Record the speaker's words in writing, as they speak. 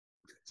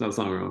not a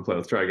song we want to play.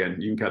 Let's try again.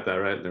 You can cut that,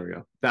 right? There we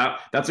go.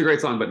 That's a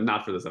great song, but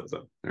not for this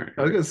episode. All right.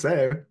 I was gonna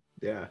say,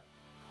 yeah.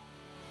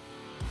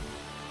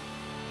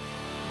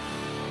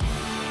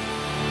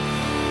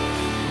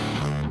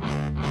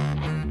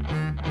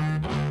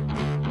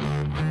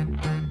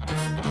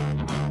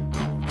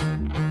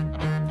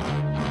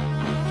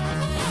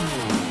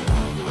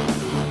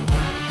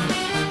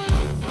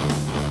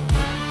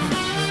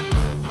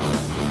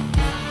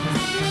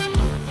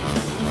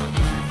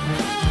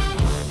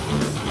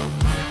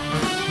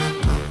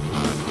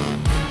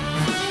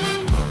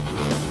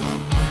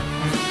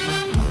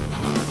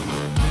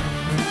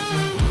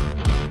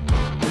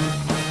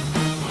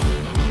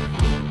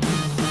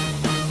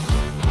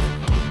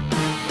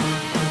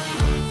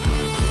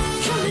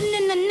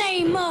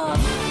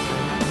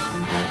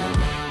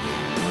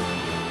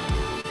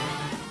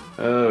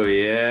 Oh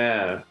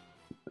yeah.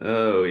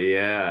 Oh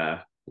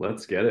yeah.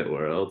 Let's get it,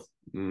 world.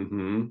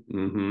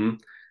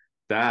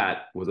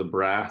 That was a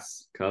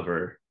Brass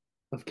cover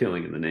of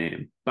Killing in the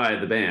Name by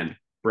the band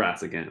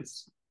Brass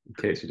Against, in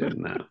case you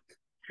didn't know.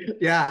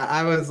 Yeah,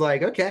 I was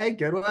like, okay,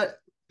 good one.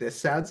 This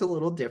sounds a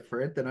little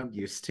different than I'm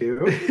used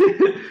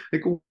to.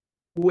 Like,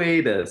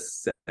 wait a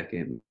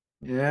second.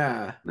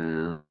 Yeah.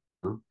 No.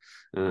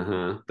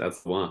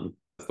 That's the one.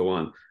 That's the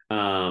one.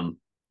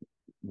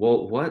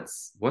 Well,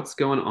 what's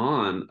going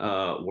on,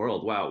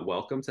 world? Wow,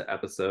 welcome to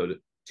episode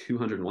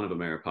 201 of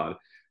AmeriPod.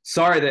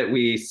 Sorry that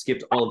we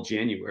skipped all of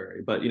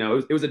January, but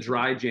it was a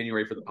dry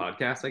January for the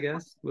podcast, I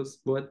guess, was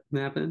what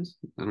happened.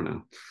 I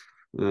don't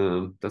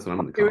know. That's what I'm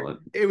gonna call it.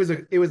 It was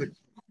a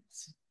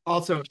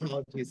also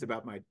apologies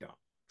about my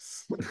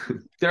dogs.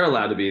 They're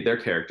allowed to be, they're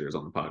characters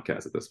on the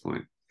podcast at this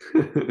point.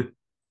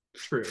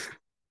 True.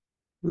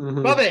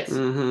 Love it.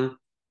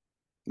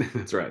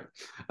 That's right.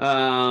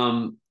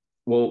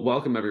 Well,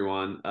 welcome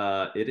everyone.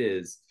 It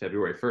is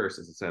February 1st,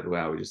 as I said.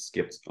 Wow, we just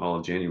skipped all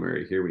of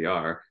January. Here we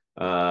are.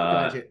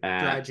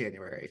 Dry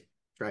January.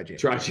 Dry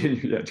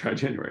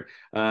January.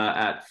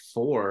 At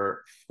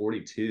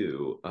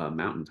 4:42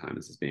 Mountain Time,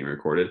 this is being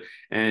recorded.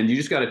 And you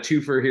just got a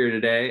twofer here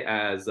today,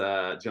 as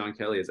John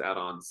Kelly is out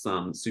on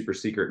some super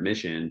secret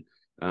mission,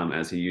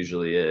 as he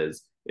usually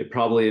is. It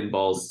probably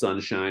involves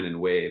sunshine and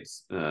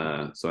waves,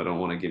 so I don't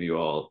want to give you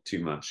all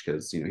too much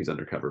because he's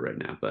undercover right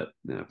now. But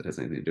if it has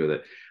anything to do with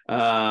it,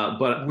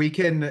 but we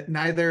can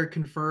neither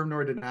confirm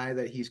nor deny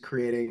that he's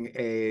creating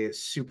a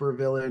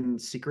supervillain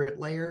secret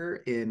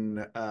lair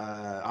in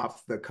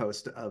off the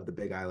coast of the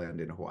Big Island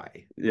in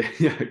Hawaii.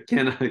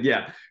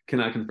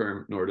 Cannot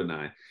confirm nor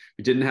deny.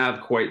 We didn't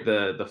have quite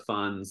the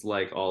funds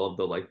like all of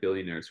the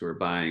billionaires who are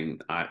buying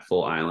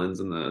full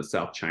islands in the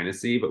South China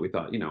Sea, but we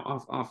thought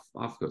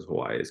off coast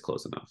Hawaii is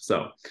close enough.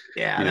 So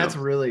yeah, that's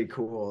really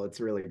cool. It's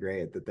really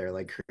great that they're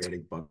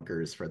creating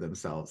bunkers for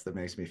themselves. That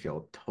makes me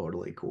feel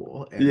totally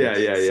cool. And yeah,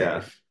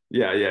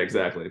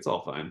 exactly. It's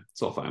all fine.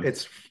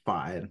 It's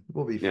fine.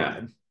 We'll be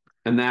fine.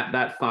 And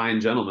that fine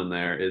gentleman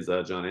there is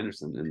John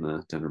Anderson in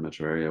the Denver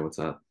metro area. What's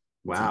up?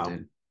 Wow,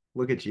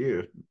 look at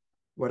you.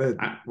 What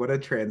a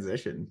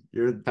transition.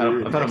 I've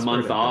had a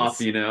month off,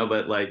 but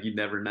you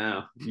never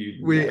know.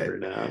 Never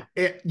know.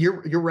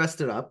 You're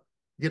rested up.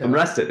 I'm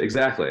rested,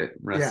 exactly.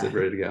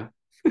 Ready to go.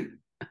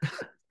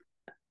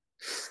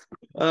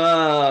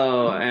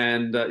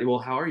 And well,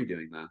 how are you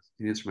doing that?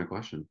 Can you answer my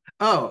question?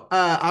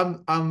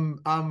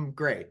 I'm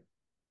great.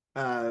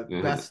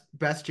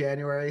 Best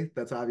January.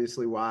 That's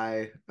obviously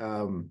why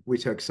we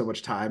took so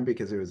much time,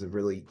 because it was a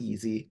really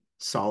easy,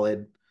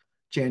 solid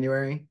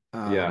January.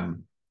 I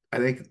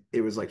think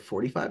it was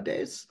 45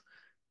 days.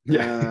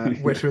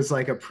 Which was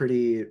a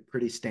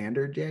pretty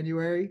standard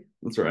January.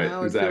 That's right.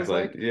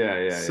 Exactly.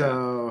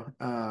 So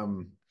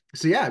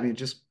yeah, I mean,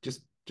 just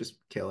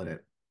killing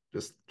it.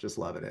 Just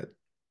loving it.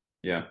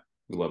 Yeah,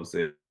 we love to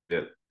see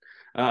it.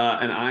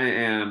 And I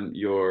am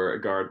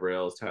your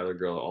guardrails, Tyler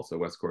Grill, also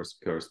West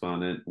Coast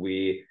correspondent.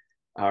 We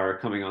are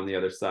coming on the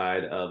other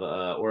side of,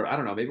 or I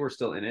don't know, maybe we're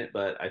still in it,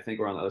 but I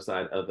think we're on the other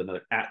side of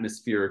another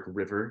atmospheric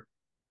river,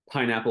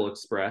 Pineapple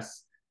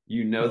Express.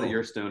 That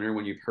you're a stoner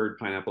when you've heard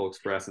Pineapple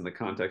Express in the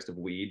context of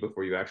weed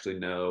before you actually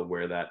know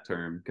where that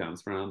term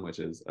comes from, which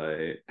is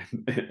a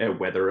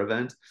weather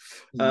event.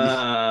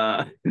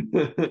 But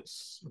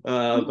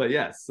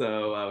yeah,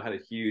 so had a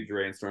huge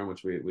rainstorm,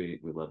 which we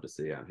love to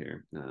see out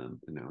here. And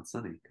now it's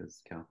sunny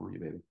because California,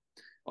 baby.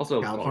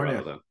 Also California,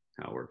 Colorado, though,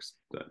 how it works,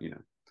 but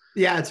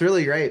Yeah, it's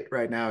really great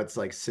right now. It's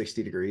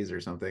 60 degrees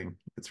or something.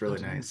 It's really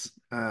nice.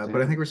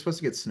 But I think we're supposed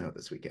to get snow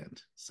this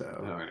weekend. So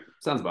all right,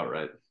 sounds about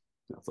right.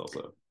 That's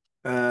also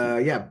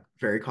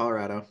very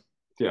Colorado.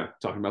 Yeah,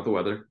 talking about the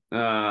weather.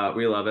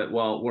 We love it.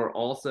 Well, we're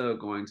also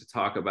going to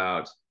talk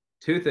about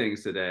two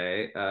things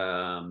today.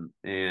 We'll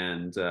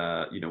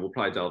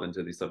probably delve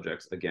into these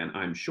subjects again,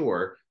 I'm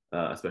sure,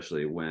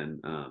 especially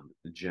when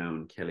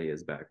Joan Kelly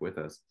is back with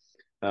us.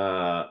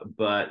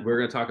 But we're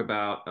going to talk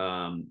about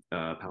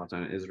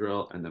Palestine and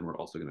Israel, and then we're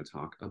also going to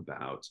talk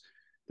about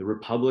the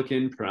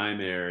Republican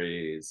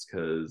primaries,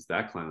 because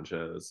that clown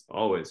show is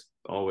always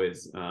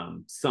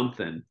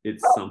something.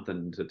 It's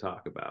something to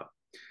talk about.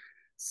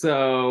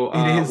 So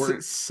it is we're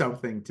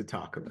something to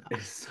talk about.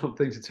 It's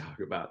something to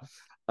talk about.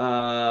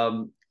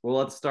 Well,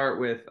 let's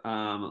start with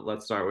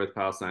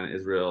Palestine and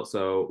Israel.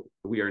 So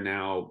we are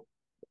now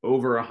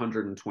over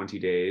 120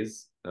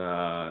 days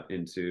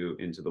into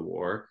the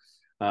war,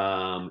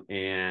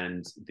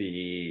 and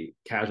the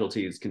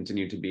casualties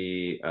continue to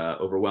be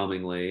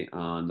overwhelmingly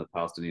on the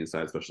Palestinian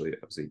side, especially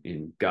obviously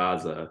in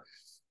Gaza.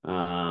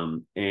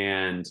 And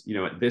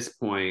at this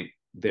point,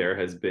 there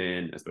has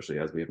been, especially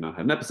as we have not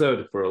had an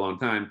episode for a long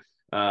time,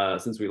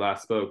 since we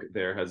last spoke,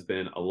 there has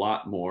been a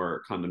lot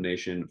more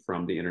condemnation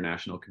from the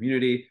international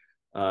community.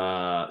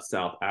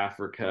 South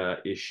Africa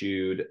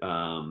introduced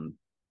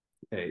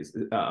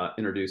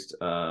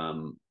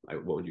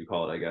what would you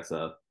call it? I guess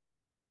a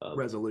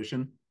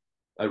Resolution.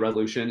 a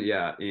resolution,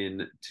 yeah,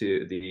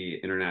 into the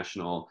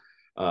international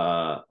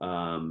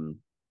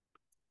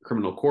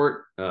criminal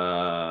court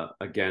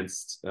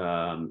against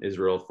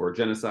Israel for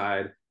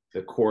genocide.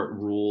 The court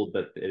ruled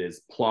that it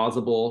is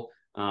plausible.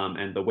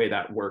 And the way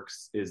that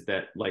works is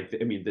that,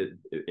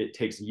 it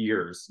takes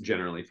years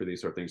generally for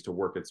these sort of things to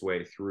work its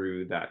way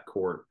through that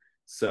court.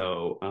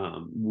 So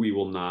we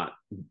will not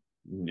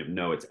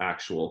know its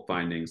actual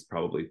findings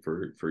probably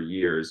for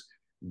years,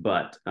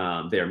 but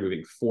they are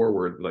moving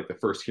forward. Like the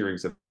first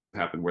hearings have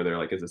happened where they're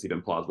like, is this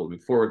even plausible to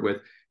move forward with?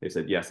 They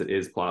said, yes, it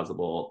is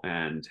plausible,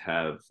 and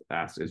have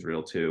asked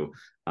Israel to,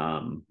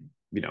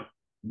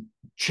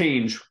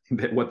 change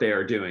what they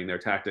are doing, their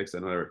tactics,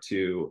 in order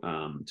to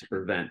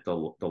prevent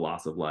the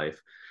loss of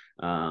life.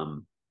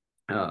 And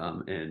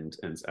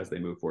as they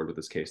move forward with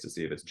this case to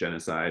see if it's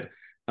genocide.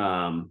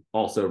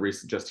 Also,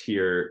 just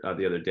here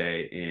the other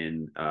day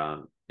in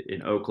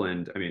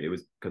Oakland, I mean, it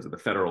was because of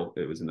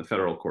it was in the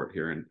federal court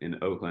here in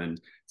Oakland.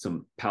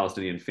 Some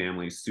Palestinian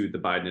families sued the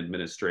Biden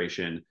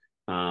administration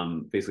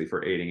basically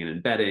for aiding and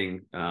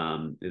abetting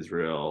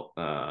Israel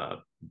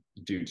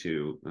due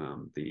to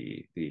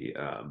the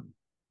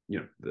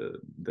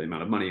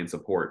amount of money and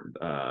support,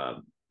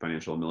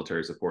 financial and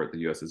military support the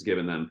U.S. has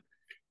given them.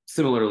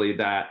 Similarly,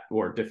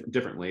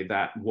 differently,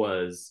 that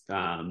was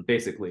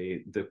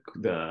basically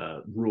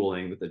the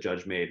ruling that the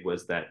judge made,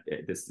 was that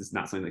this is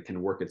not something that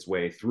can work its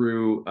way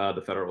through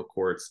the federal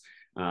courts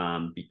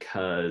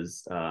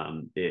because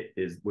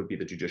it would be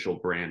the judicial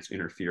branch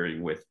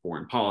interfering with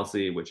foreign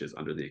policy, which is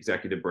under the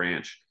executive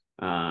branch.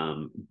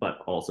 But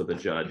also the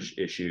judge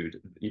issued,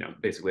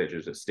 basically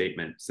just a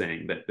statement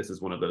saying that this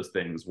is one of those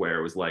things where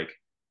it was like,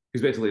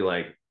 he's basically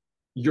like,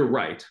 you're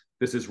right,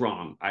 this is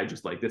wrong. I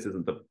just this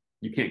isn't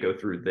you can't go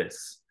through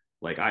this.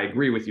 Like, I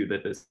agree with you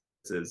that this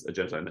is a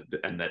genocide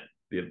and that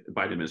the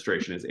Biden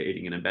administration is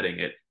aiding and abetting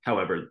it.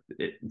 However,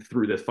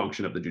 through the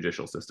function of the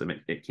judicial system,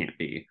 it can't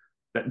be.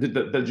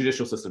 The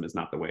judicial system is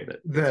not the way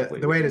that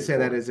the way to say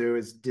that is it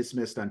was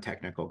dismissed on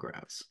technical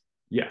grounds.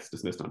 Yes,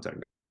 dismissed on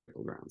technical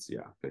grounds.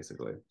 Yeah,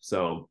 basically.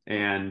 So,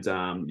 and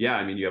yeah,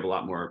 I mean, you have a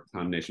lot more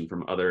condemnation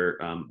from other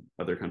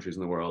countries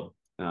in the world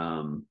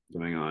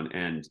going on,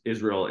 and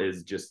Israel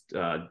is just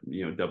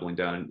doubling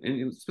down,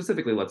 and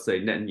specifically, let's say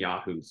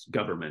Netanyahu's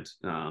government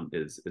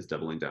is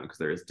doubling down because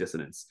there is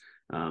dissonance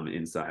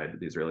inside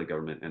the Israeli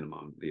government and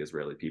among the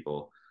Israeli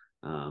people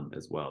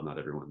as well. Not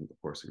everyone,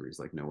 of course, agrees,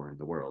 like nowhere in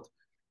the world.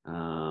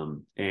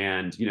 And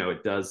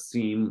it does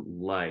seem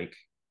like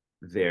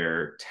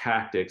their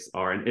tactics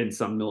are, and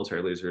some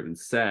military leaders have even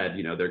said,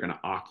 they're going to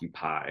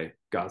occupy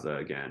Gaza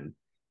again.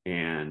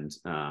 And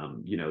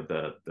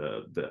the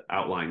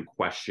outline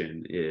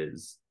question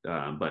is,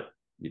 but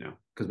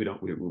because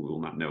we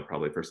will not know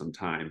probably for some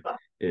time,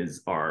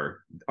 is are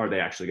they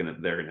actually going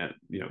to they're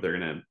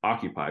going to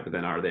occupy, but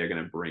then are they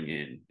going to bring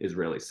in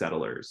Israeli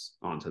settlers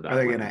onto that? Are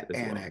they going to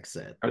annex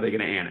it? Are they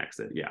going to annex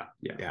it? Yeah,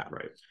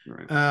 right.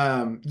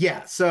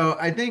 Yeah. So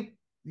I think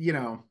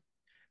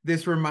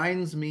this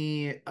reminds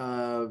me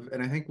of,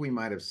 and I think we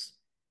might have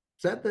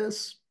said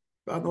this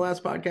on the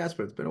last podcast,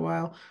 but it's been a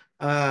while.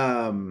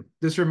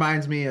 This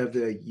reminds me of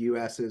the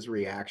US's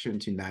reaction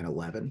to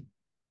 9/11,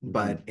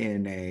 but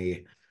in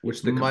a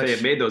which they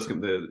have made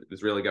the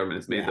Israeli government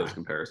has made those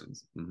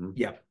comparisons. Mm-hmm.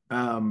 Yep.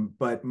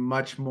 But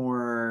much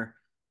more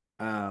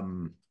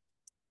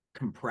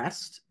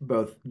compressed,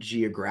 both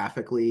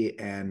geographically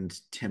and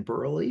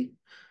temporally,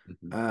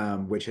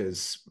 which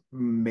has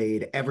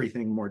made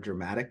everything more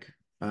dramatic.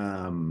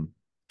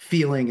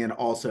 Feeling and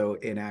also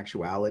in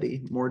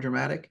actuality more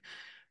dramatic.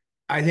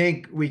 I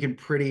think we can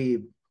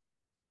pretty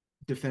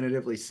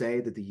definitively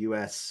say that the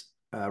U.S.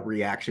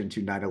 Reaction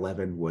to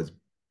 9/11 was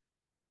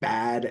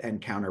bad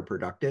and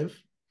counterproductive.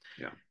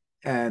 Yeah.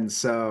 And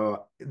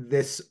so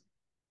this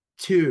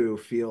too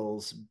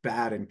feels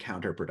bad and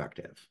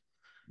counterproductive.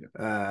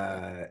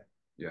 Yeah.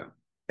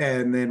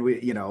 And then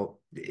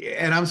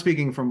and I'm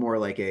speaking from more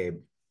like a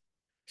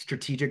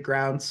strategic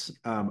grounds.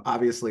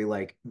 Obviously,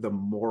 like the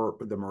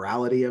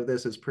morality of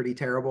this is pretty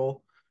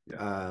terrible.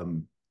 Yeah.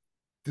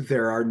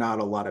 There are not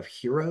a lot of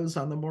heroes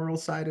on the moral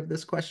side of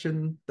this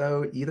question,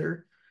 though,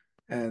 either.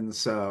 And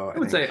so I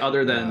would say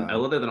other than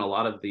a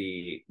lot of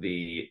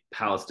the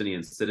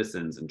Palestinian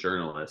citizens and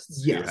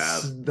journalists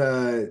yes, who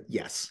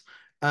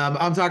have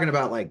I'm talking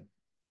about like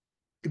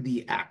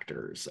the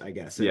actors, I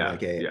guess, in Yeah,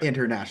 like a yeah,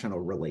 international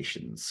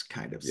relations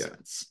kind of yeah,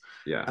 sense.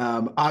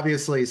 yeah,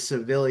 Obviously,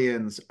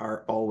 civilians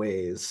are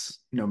always,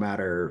 no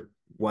matter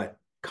what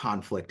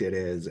conflict it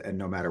is and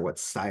no matter what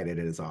side it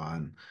is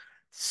on,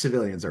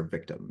 civilians are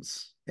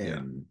victims yeah,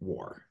 in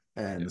war.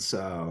 yeah, And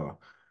so,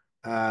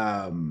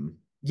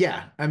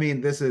 yeah, I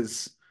mean, this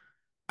is,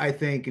 I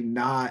think,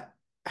 not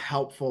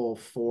helpful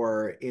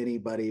for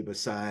anybody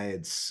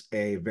besides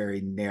a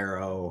very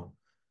narrow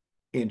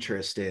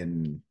interest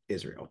in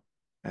Israel.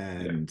 yeah,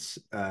 And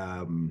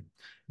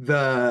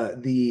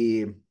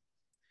the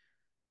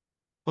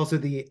also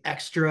the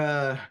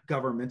extra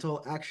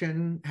governmental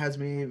action has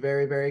me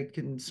very, very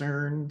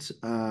concerned.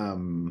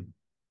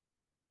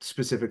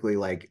 Specifically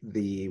like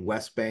the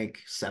West Bank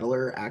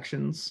settler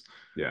actions.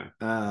 yeah.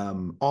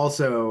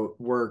 Also,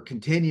 we're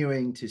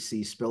continuing to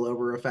see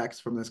spillover effects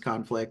from this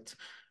conflict.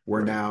 We're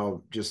Right.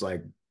 now just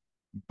like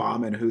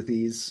bombing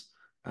Houthis.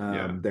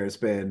 Yeah. There's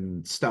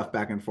been stuff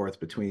back and forth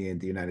between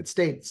the United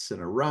States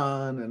and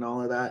Iran and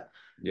all of that.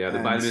 Yeah, the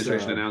Biden And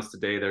administration so announced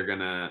today they're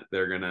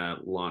gonna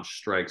launch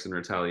strikes in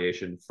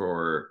retaliation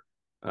for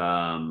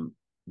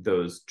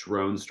those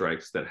drone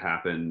strikes that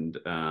happened.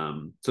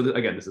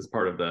 Again, this is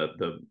part of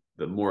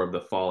the more of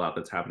the fallout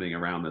that's happening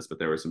around this. But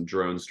there were some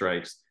drone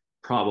strikes,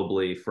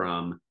 probably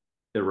from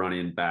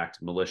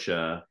Iranian-backed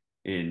militia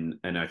and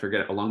I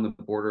forget along the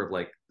border of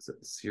like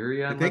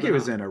Syria I and think it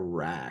was Lebanon. in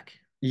Iraq.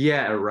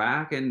 Yeah,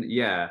 Iraq and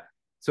yeah.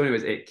 So,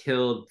 anyways, it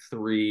killed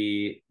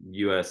 3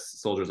 U.S.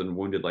 soldiers and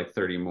wounded like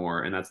 30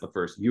 more, and that's the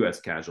first U.S.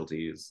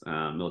 casualties,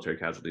 military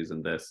casualties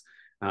in this.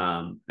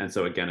 And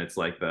so again, it's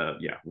like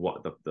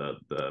what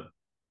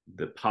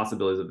the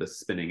possibilities of this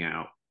spinning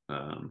out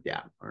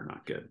Yeah. are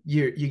not good.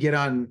 You get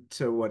on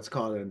to what's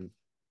called an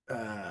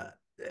uh,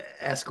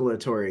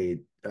 escalatory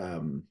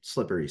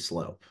slippery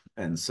slope.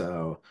 And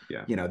so,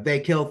 Yeah, they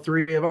kill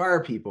 3 of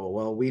our people.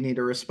 Well, we need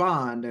to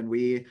respond and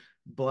we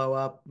blow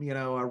up,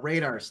 a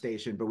radar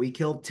station, but we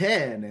killed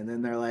 10. And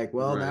then they're like,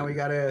 well, now we right.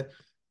 got to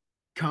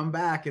come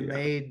back and Yeah,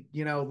 they,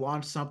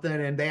 launch something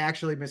and they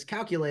actually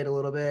miscalculate a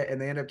little bit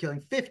and they end up killing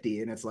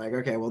 50. And it's like,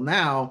 okay, well,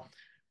 now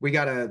we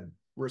got to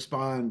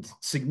respond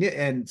significant.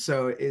 And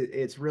so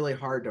it's really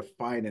hard to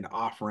find an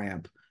off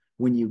ramp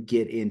when you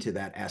get into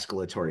that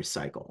escalatory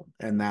cycle.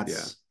 And yeah,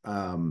 that's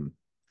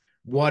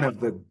one of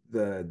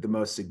the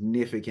most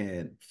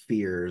significant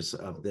fears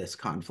of this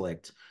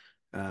conflict,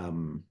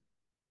 um,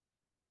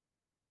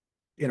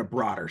 in a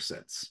broader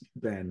sense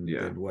than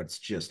yeah, what's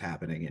just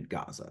happening in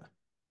Gaza.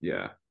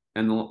 yeah.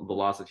 And the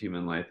loss of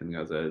human life in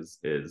Gaza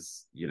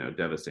is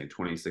devastating.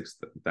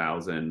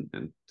 26,000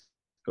 and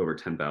over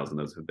 10,000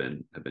 those have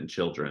been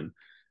children,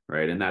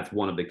 right? And that's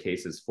one of the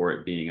cases for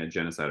it being a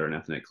genocide or an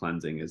ethnic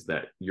cleansing, is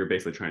that you're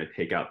basically trying to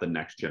take out the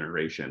next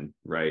generation,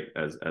 right?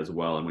 As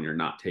well. And when you're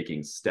not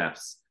taking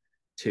steps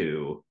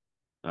to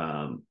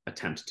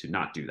attempt to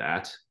not do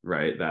that,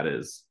 right, that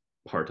is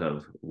part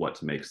of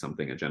what makes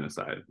something a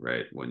genocide,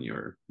 right? When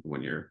you're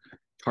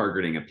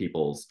targeting a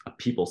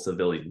people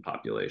civilian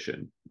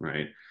population,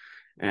 right?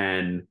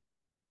 And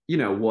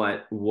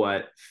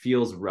what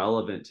feels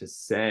relevant to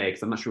say,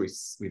 because I'm not sure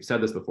we've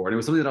said this before, and it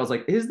was something that I was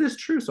like, is this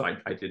true? So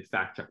I did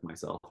fact check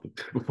myself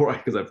before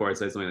I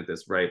say something like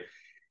this, right?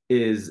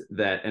 Is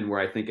that, and where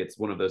I think it's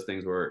one of those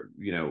things where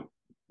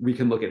we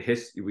can look at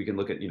history, we can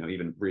look at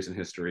even recent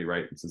history,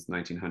 right, since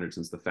 1900,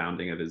 since the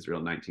founding of Israel,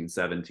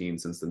 1917,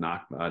 since the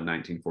Nakba,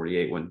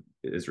 1948, when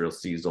Israel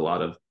seized a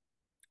lot of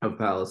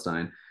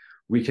Palestine.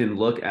 We can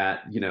look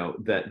at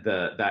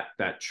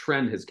that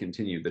trend has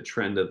continued, the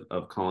trend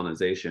of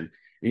colonization.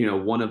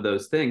 One of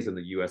those things, and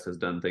the U.S. has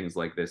done things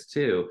like this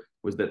too,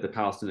 was that the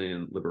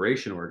Palestinian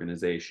Liberation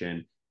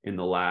Organization in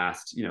the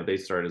last, they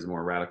started as a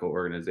more radical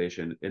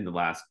organization in the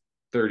last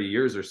 30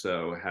 years or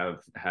so,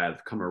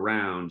 have come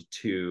around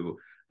to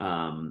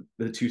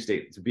the two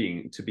states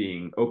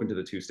being open to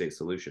the two-state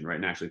solution, right,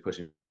 and actually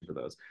pushing for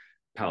those.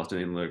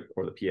 Palestinian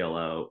or the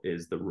PLO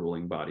is the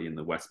ruling body in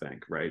the West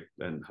Bank, right?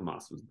 And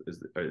Hamas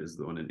is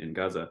the one in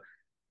Gaza.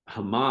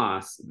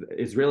 Hamas, the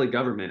Israeli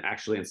government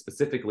actually, and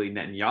specifically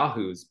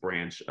Netanyahu's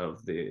branch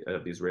of the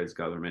Israeli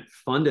government,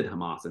 funded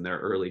Hamas in their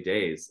early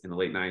days in the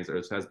late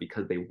 90s,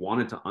 because they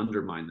wanted to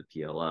undermine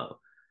the PLO,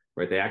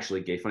 right? They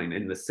actually gave funding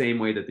in the same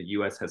way that the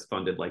U.S. has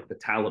funded like the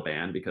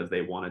Taliban because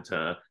they wanted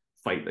to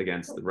fight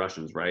against the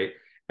Russians, right?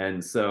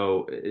 And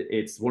so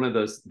it's one of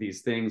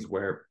these things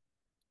where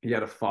you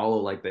got to follow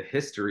like the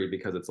history,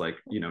 because it's like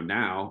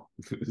now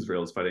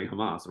Israel is fighting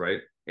Hamas,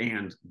 right?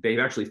 And they've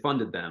actually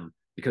funded them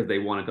because they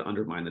wanted to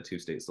undermine the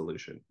two-state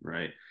solution,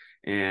 right?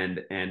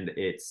 And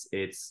it's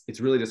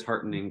really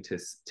disheartening to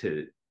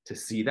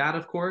see that,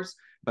 of course,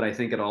 but I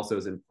think it also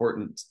is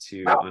important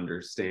to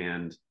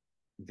understand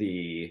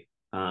the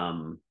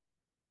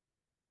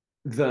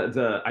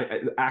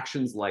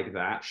actions like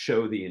that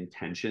show the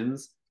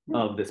intentions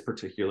of this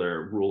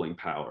particular ruling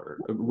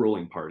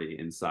party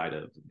inside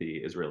of the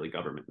Israeli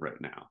government right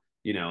now.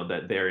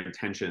 That their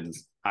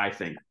intentions, I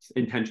think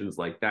intentions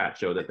like that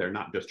show that they're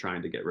not just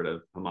trying to get rid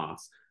of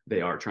Hamas,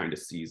 they are trying to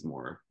seize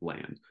more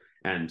land.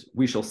 And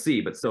we shall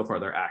see, but so far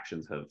their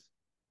actions have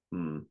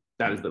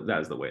that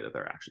is the way that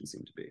their actions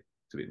seem to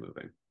be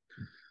moving.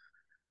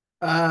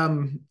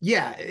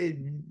 Yeah,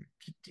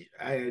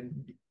 I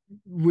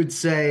would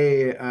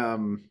say,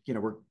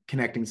 we're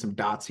connecting some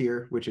dots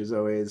here, which is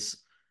always,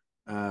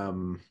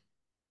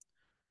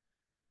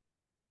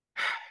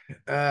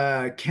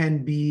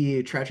 can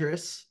be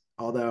treacherous,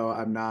 although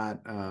I'm not,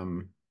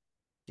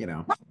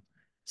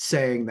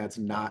 saying that's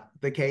not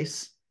the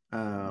case.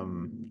 I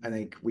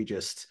think we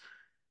just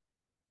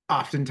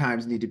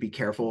oftentimes need to be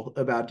careful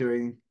about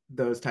doing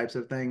those types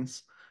of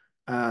things.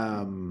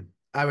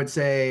 I would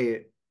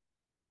say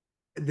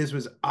this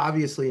was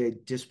obviously a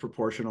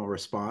disproportional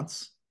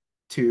response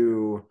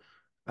to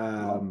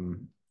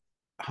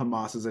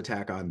Hamas's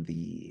attack on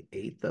the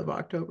 8th of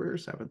October,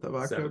 7th of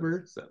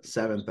October,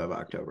 7th of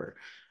October.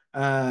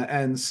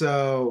 And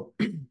so,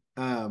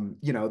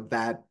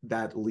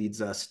 that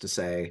leads us to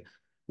say,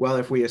 well,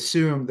 if we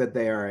assume that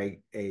they are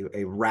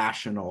a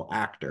rational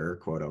actor,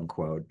 quote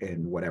unquote,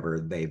 in whatever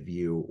they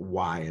view,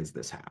 why is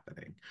this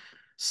happening?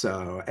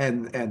 So,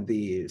 and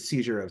the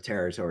seizure of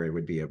territory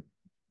would be a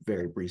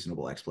very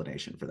reasonable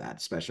explanation for that,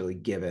 especially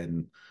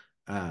given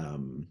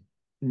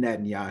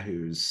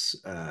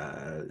Netanyahu's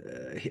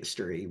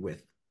history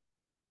with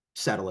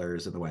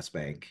settlers in the West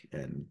Bank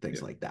and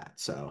things like that.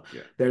 So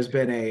there's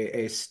been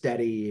a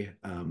steady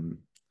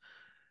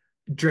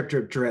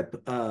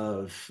drip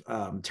of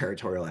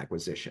territorial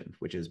acquisition,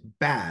 which is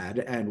bad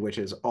and which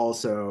has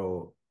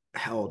also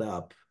held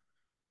up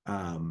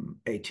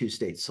a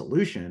two-state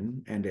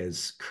solution and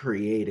has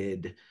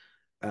created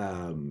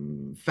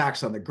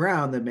facts on the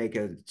ground that make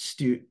a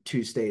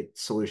two-state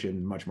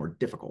solution much more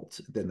difficult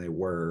than they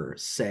were,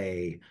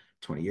 say,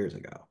 20 years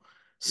ago. Yeah.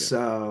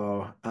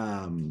 So,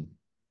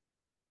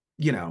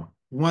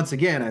 once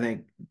again, I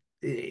think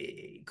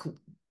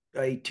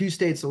a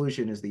two-state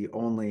solution is the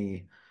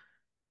only,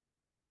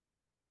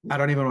 I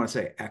don't even want to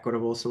say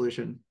equitable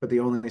solution, but the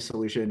only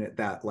solution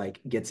that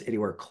gets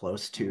anywhere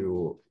close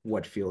to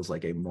what feels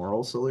like a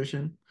moral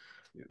solution.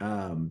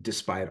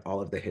 Despite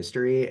all of the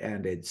history.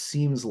 And it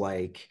seems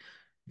like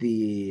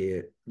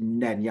the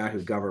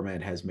Netanyahu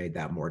government has made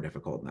that more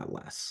difficult, not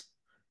less,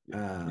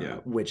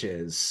 which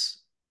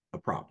is a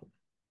problem.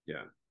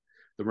 Yeah.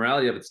 The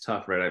morality of it's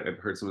tough, right? I've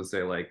heard someone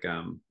say we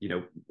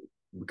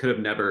could have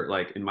never,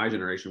 in my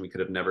generation, we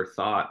could have never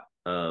thought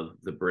of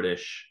the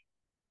British,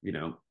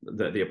 the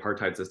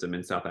apartheid system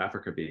in South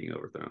Africa being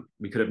overthrown.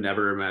 We could have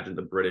never imagined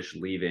the British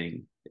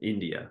leaving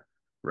India,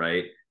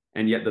 right?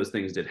 And yet those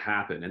things did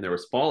happen, and there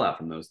was fallout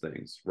from those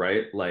things,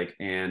 right?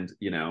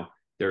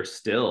 There's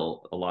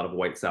still a lot of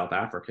white South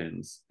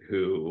Africans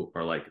who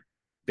are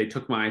they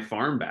took my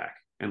farm back,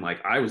 and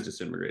I was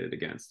discriminated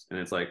against, and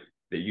it's that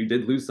you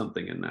did lose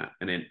something in that,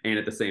 and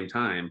at the same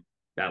time,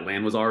 that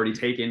land was already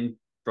taken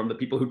from the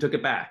people who took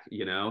it back,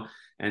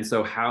 And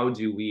so, how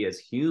do we as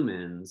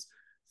humans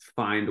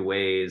find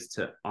ways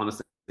to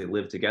honestly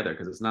live together?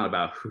 Because it's not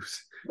about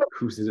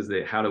who's it is.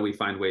 How do we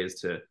find ways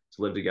to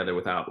live together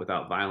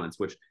without violence,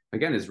 which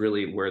again is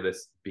really where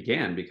this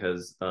began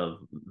because of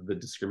the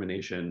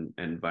discrimination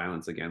and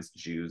violence against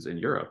Jews in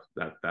Europe.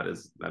 That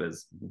is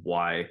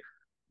why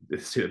the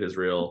state of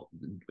Israel,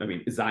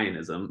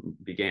 Zionism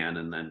began,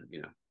 and then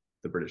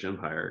the British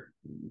Empire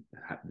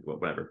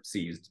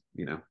seized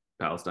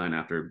Palestine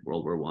after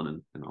World War I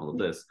and all of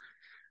this.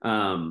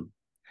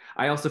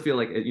 I also feel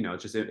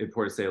it's just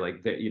important to say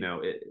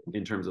that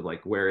in terms of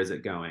where is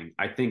it going?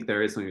 I think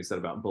there is something to be said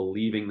about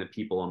believing the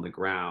people on the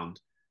ground,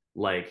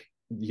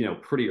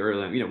 pretty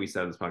early. We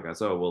said in this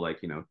podcast,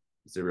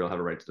 Israel have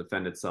a right to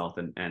defend itself,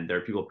 and there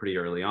are people pretty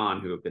early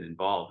on who have been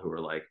involved who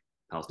are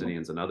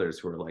Palestinians and others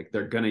who are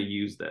they're gonna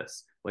use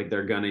this,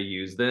 they're gonna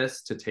use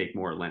this to take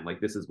more land.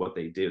 This is what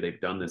they do. They've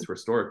done this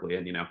historically,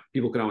 and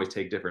people can always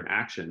take different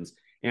actions.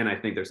 And I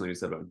think there's something to be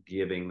said about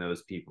giving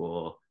those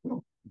people,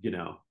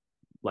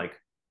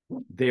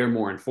 they're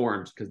more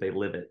informed because they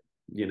live it,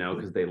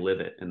 because they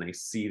live it and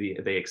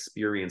they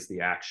experience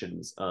the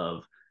actions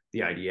of the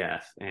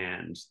IDF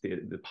and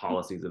the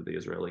policies of the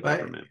Israeli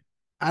government.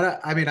 I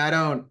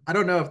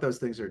don't know if those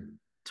things are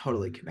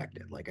totally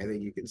connected. I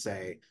think you can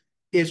say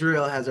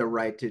Israel has a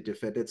right to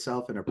defend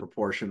itself in a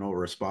proportional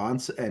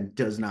response and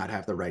does not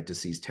have the right to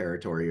seize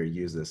territory or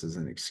use this as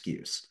an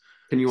excuse.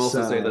 Can you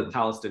also say that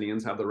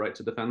Palestinians have the right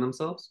to defend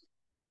themselves?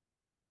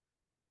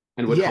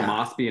 And would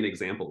Hamas be an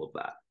example of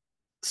that?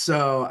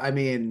 So,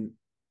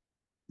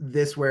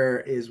 this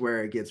is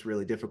where it gets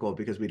really difficult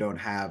because we don't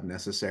have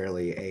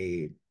necessarily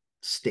a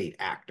state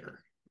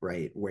actor,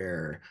 right?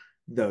 Where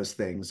those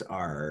things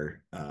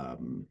are.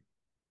 And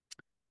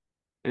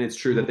it's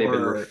true that they've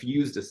been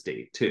refused a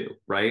state too,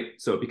 right?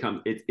 So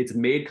it's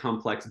made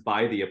complex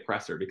by the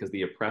oppressor because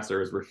the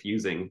oppressor is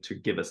refusing to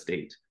give a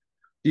state.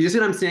 Do you see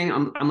what I'm saying?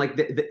 I'm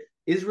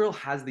Israel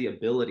has the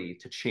ability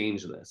to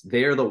change this.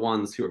 They're the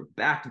ones who are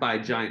backed by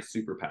giant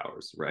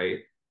superpowers, right?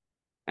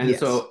 And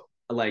so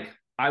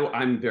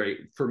I'm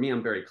very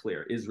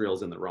clear.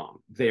 Israel's in the wrong.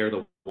 They're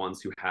the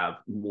ones who have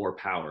more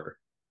power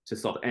to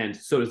solve, and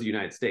so does the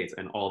United States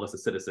and all of us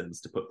as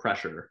citizens to put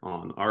pressure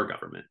on our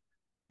government.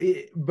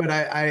 but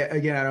I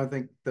again, I don't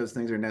think those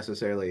things are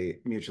necessarily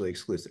mutually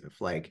exclusive.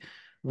 Like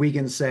we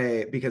can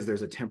say, because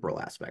there's a temporal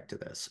aspect to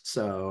this.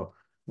 So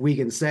we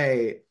can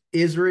say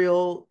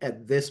Israel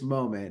at this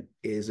moment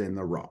is in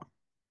the wrong.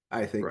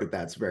 I think Right. that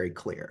that's very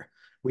clear.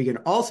 We can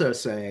also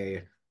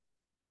say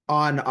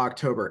on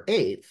October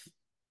 8th,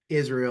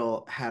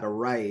 Israel had a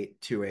right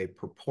to a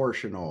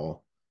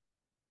proportional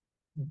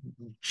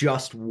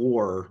just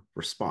war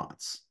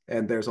response.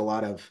 And there's a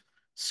lot of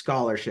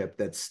scholarship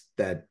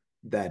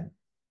that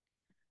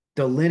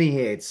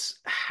delineates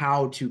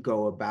how to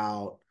go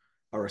about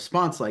a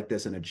response like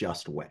this in a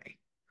just way.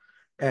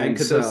 And And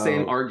could those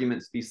same so,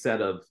 arguments be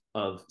said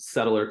of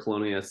settler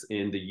colonialists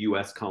in the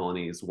U.S.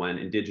 colonies when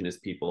indigenous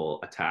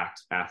people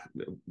attacked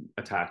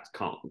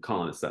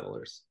colonist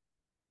settlers?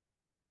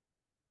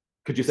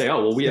 Could you say,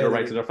 oh, well, we had say a that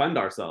right to defend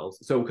ourselves?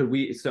 So could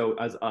we? So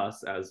as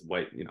us, as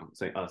white,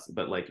 say us,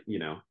 but like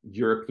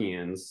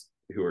Europeans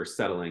who are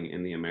settling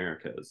in the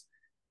Americas,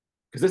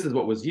 because this is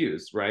what was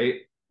used, right?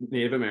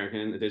 Native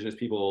American, indigenous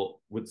people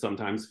would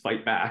sometimes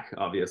fight back,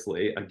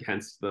 obviously,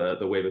 against the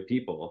wave of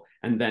people.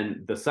 And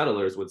then the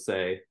settlers would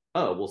say,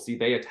 oh, well, see,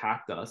 they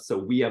attacked us, so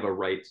we have a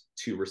right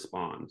to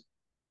respond,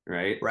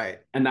 right? right.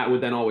 And that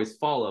would then always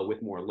follow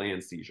with more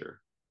land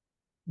seizure.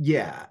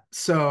 Yeah.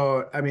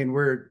 So, I mean,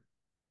 we're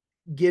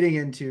getting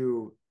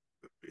into,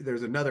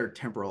 there's another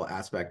temporal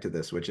aspect to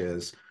this, which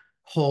is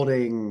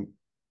holding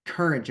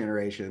current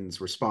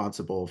generations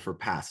responsible for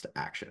past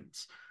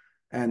actions.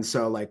 And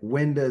so, like,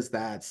 when does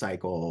that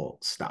cycle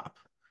stop?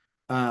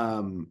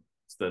 Um,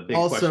 It's the big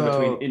question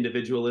between Also,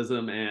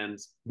 individualism and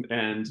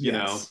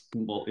yes.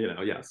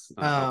 yes,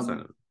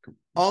 Um,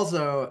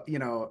 Also,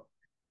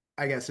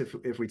 I guess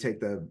if we take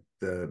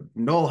the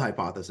null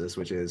hypothesis,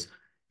 which is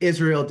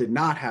Israel did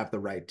not have the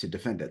right to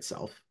defend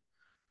itself,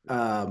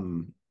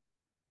 um,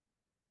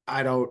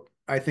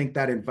 I think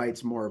that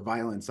invites more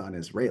violence on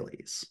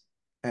Israelis.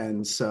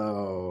 And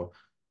so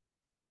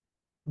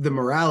the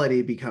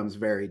morality becomes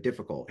very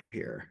difficult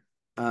here.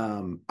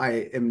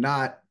 I am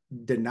not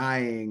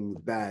denying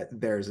that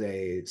there's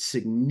a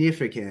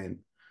significant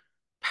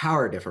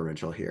power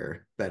differential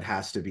here that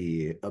has to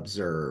be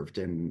observed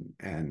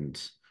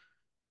and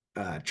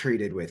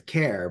treated with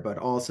care, but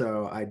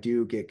also I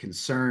do get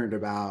concerned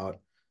about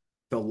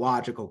the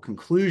logical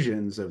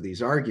conclusions of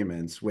these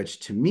arguments, which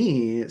to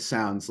me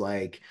sounds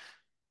like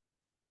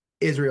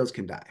Israel's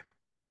can die,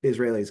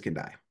 Israelis can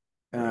die.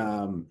 right.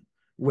 Um,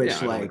 Yeah, which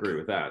I don't agree like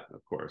with that,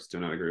 of course. Do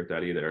not agree with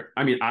that either.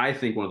 I mean, I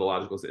think one of the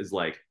logicals is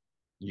like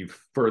you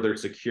further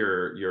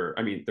secure your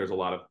there's a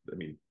lot of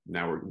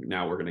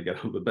now we're gonna get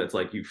on, but it's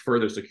like you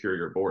further secure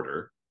your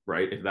border,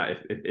 right?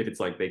 If it's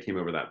like they came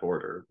over that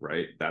border,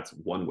 right? That's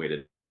one way to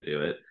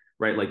do it,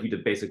 right? Like you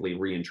did basically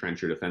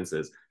re-entrench your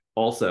defenses.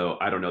 Also,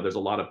 I don't know, there's a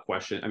lot of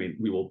question. I mean,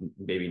 we will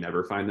maybe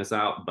never find this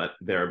out, but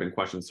there have been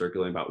questions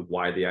circulating about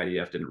why the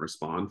IDF didn't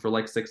respond for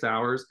like 6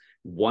 hours.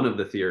 One of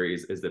the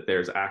theories is that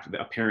there's actually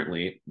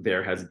apparently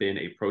there has been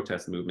a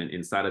protest movement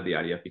inside of the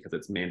IDF because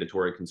it's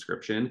mandatory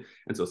conscription,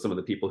 and so some of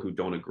the people who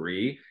don't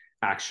agree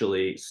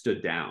actually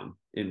stood down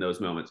in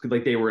those moments,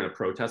 like they were in a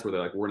protest where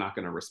they're like, we're not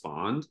going to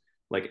respond,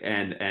 like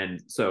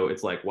and so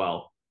it's like,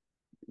 well,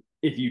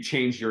 if you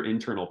change your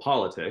internal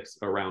politics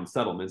around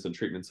settlements and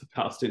treatments of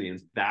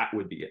Palestinians, that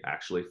would be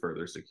actually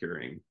further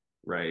securing,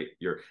 right?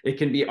 It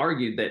can be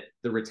argued that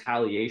the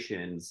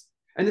retaliations,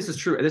 and this is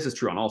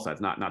true on all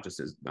sides, not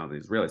just on the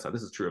Israeli side.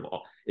 This is true of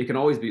all. It can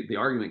always be, the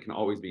argument can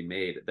always be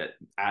made that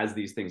as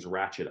these things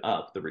ratchet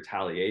up, the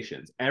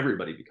retaliations,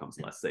 everybody becomes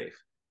less safe,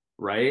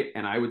 right?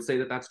 And I would say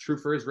that that's true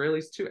for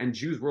Israelis too, and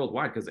Jews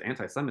worldwide, because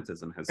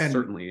anti-Semitism has and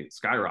certainly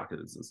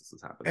skyrocketed since this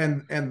has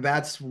happened. and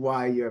that's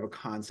why you have a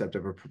concept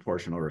of a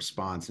proportional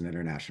response in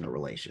international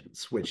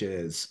relations, which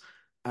is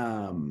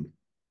um,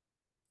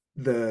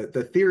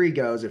 the theory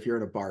goes if you're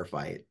in a bar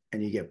fight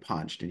and you get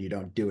punched and you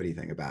don't do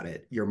anything about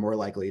it, you're more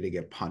likely to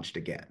get punched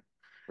again.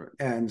 Right.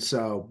 And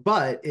so,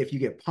 but if you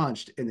get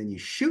punched and then you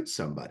shoot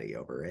somebody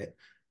over it,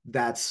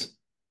 that's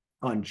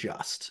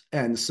unjust.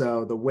 And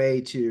so the way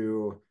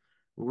to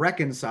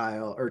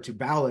reconcile or to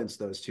balance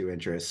those two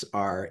interests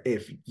are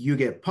if you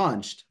get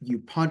punched, you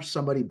punch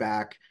somebody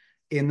back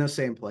in the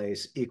same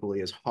place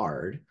equally as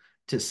hard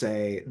to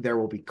say there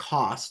will be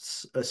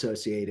costs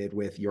associated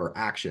with your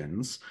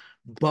actions,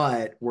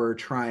 but we're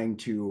trying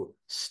to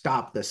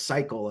stop the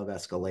cycle of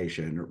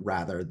escalation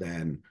rather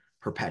than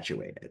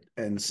perpetuate it.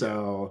 And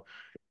so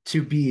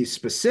to be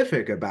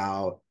specific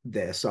about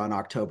this on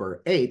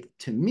October 8th,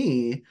 to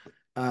me,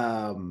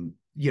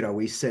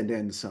 we send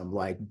in some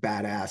like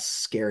badass,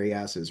 scary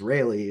ass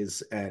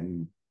Israelis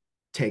and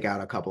take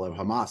out a couple of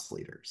Hamas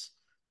leaders.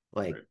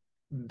 Like Right.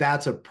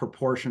 that's a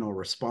proportional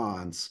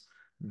response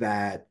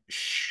that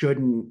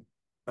shouldn't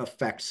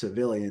affect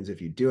civilians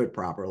if you do it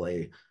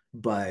properly,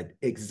 but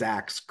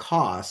exacts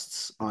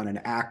costs on an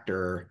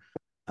actor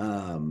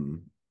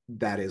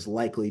that is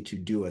likely to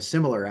do a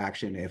similar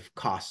action if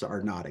costs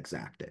are not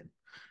exacted.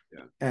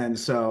 Yeah. And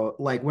so,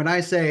 like, when I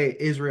say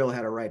Israel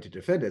had a right to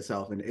defend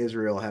itself and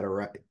Israel had a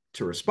right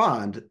to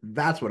respond,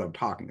 that's what I'm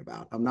talking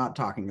about. I'm not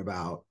talking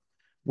about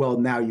well,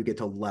 now you get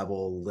to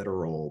level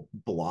literal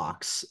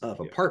blocks of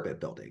Yeah. apartment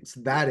buildings.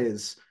 That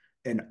is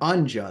an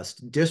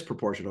unjust,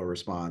 disproportional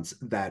response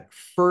that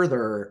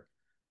further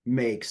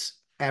makes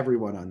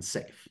everyone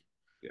unsafe.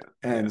 Yeah.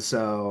 Yeah. And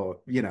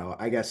so,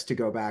 I guess to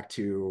go back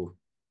to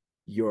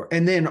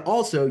and then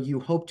also you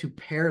hope to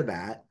pair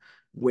that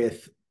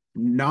with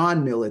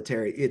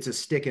non-military, it's a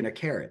stick and a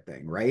carrot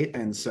thing, right?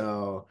 And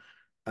so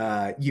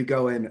you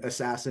go and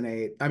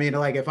assassinate. I mean,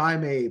 like if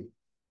I'm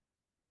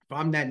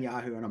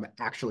Netanyahu and I'm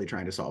actually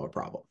trying to solve a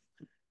problem,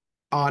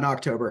 on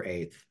October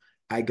 8th,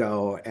 I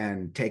go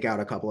and take out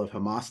a couple of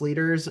Hamas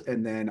leaders,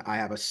 and then I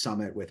have a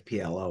summit with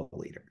PLO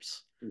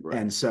leaders. Right.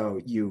 And so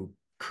you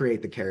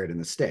create the carrot and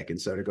the stick.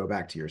 And so to go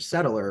back to your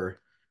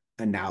settler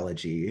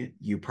analogy,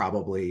 you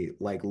probably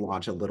like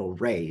launch a little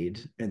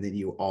raid, and then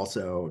you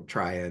also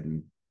try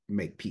and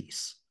make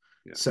peace.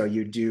 Yeah. So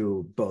you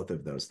do both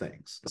of those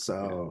things.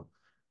 So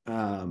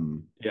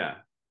yeah.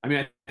 I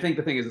mean, I think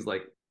the thing is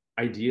like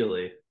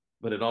ideally,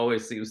 but it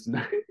always seems to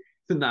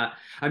not.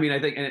 I mean, I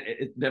think, and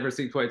it never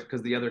seems quite,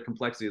 because the other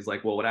complexity is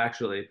like, well, what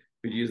actually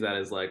could use that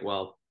is like,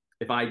 well,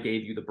 if I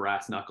gave you the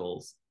brass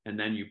knuckles and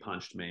then you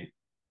punched me,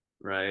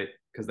 right?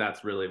 Because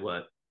that's really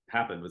what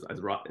happened was,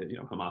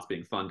 Hamas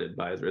being funded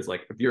by Israel. It's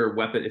like if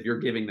you're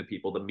giving the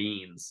people the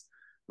means,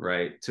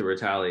 right, to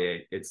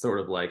retaliate, it's sort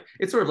of like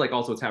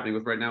also what's happening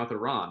with right now with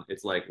Iran.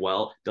 It's like,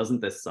 well,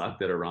 doesn't this suck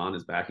that Iran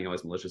is backing all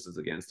these militias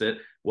against it?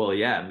 Well,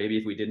 yeah, maybe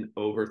if we didn't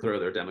overthrow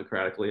their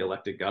democratically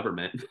elected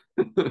government,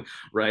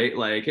 right?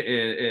 Like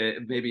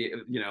maybe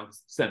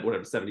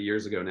 70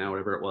 years ago now,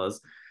 whatever it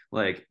was,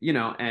 like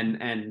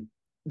and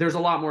there's a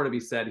lot more to be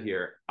said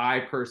here.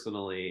 I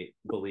personally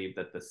believe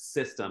that the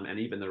system and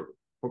even the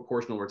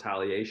proportional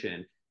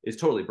retaliation is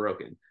totally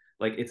broken.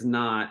 Like it's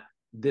not.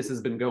 This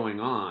has been going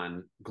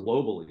on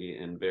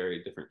globally in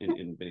very different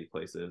in many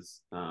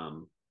places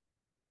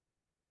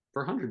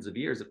for hundreds of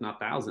years, if not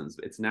thousands.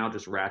 It's now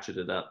just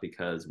ratcheted up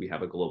because we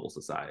have a global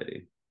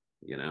society,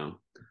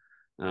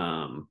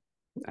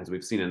 as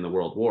we've seen in the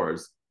world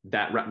wars.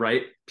 That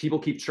right? People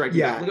keep striking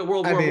back. Look at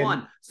World War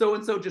One. So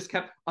and so just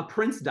kept a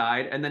prince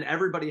died, and then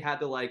everybody had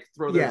to like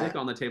throw their dick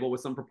on the table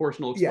with some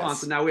proportional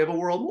response, and now we have a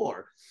world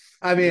war.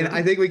 I mean,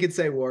 I think we could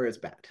say war is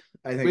bad.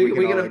 I think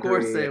we can of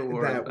course say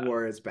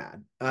war is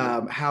bad.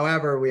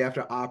 However, we have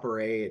to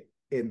operate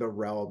in the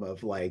realm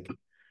of like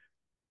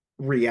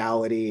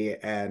reality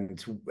and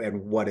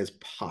what is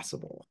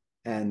possible.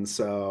 And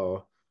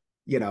so,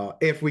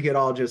 if we could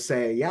all just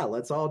say, yeah,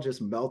 let's all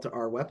just melt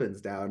our weapons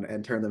down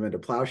and turn them into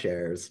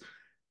plowshares,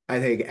 I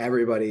think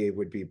everybody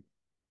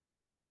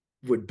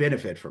would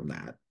benefit from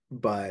that.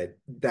 But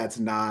that's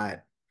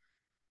not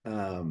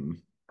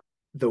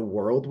the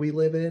world we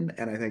live in.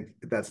 And I think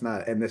that's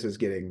not, and this is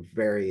getting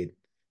very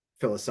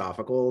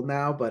philosophical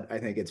now, but I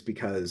think it's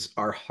because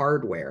our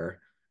hardware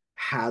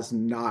has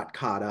not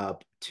caught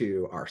up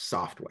to our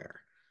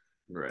software.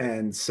 Right.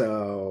 And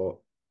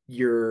so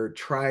you're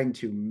trying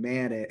to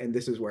manage, and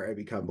this is where I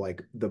become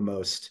like the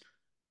most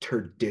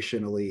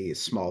traditionally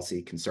small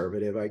c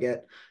conservative I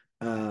get.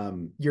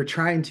 You're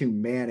trying to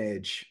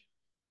manage,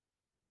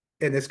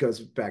 and this goes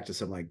back to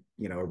some like,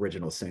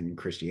 original sin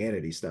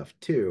Christianity stuff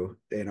too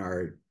in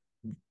our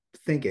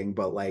thinking,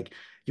 but like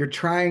you're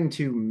trying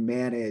to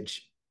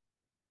manage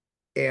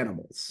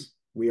animals.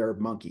 We are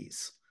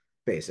monkeys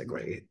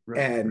basically,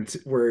 and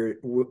we're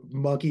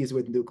monkeys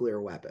with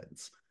nuclear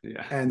weapons.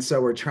 Yeah. And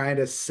so we're trying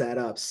to set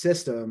up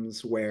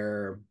systems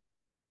where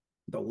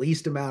the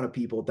least amount of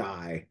people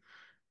die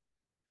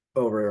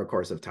over a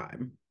course of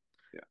time.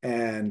 Yeah.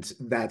 And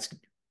that's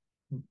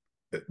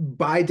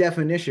by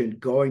definition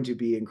going to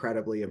be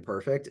incredibly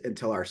imperfect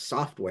until our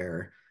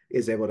software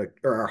is able to,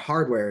 or our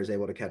hardware is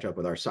able to catch up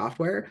with our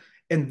software.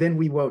 And then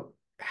we won't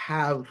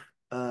have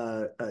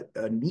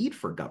a need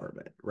for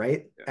government,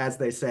 right? Yeah. As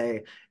they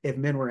say, if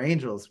men were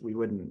angels, we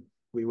wouldn't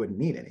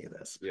need any of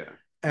this. Yeah.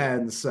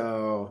 And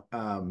so,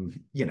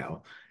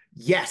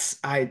 yes,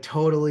 I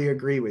totally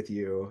agree with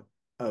you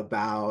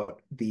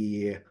about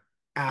the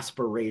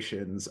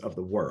aspirations of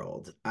the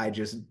world. I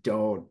just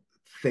don't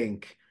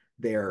think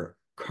they're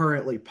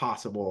currently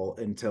possible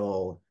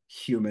until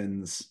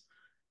humans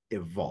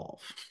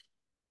evolve.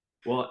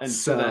 Well, and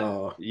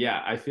so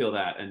yeah, I feel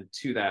that. And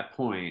to that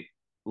point,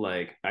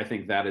 like, I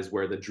think that is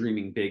where the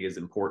dreaming big is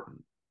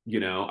important.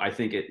 I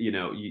think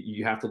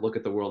you have to look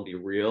at the world and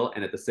be real.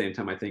 And at the same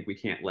time, I think we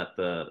can't let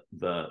the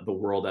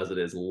world as it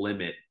is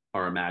limit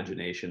our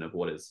imagination of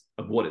what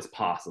is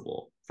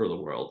possible for the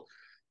world.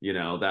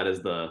 That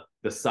is the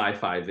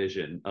sci-fi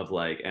vision of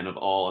like, and of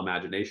all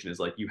imagination is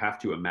like, you have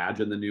to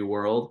imagine the new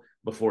world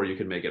before you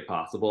can make it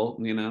possible,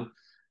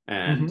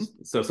 And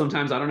so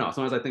sometimes I don't know.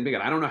 Sometimes I think,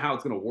 I don't know how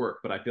it's going to work,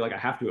 but I feel like I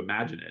have to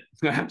imagine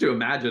it. I have to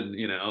imagine,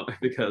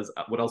 because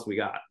what else we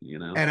got,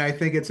 And I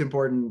think it's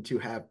important to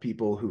have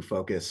people who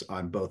focus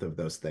on both of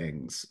those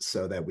things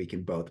so that we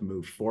can both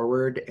move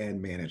forward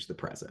and manage the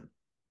present.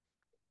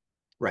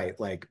 Right?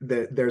 Like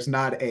there's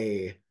not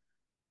a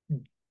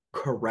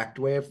correct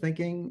way of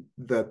thinking.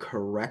 The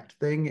correct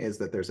thing is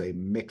that there's a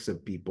mix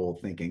of people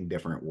thinking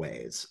different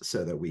ways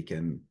so that we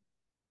can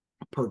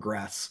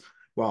progress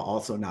while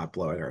also not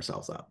blowing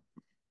ourselves up.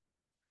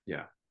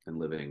 Yeah, and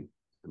living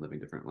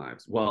different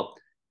lives. Well,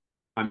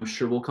 I'm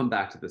sure we'll come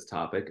back to this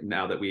topic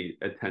now that we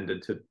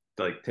intended to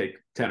like take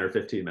 10 or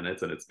 15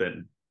 minutes, and it's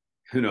been,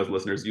 who knows,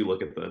 listeners, you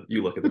look at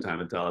the time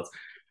and tell us.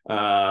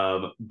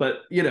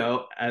 But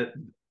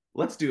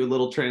let's do a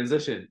little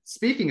transition.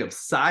 Speaking of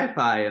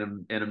sci-fi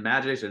and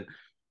imagination,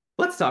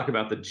 let's talk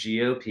about the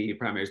GOP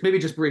primaries. Maybe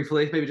just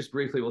briefly,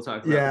 we'll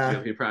talk about the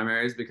GOP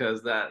primaries,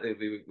 because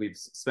we've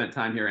spent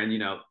time here, and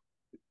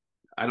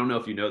I don't know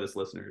if you know this,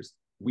 listeners,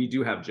 we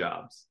do have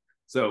jobs.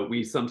 So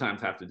we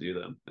sometimes have to do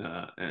them.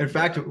 In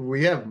fact,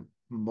 we have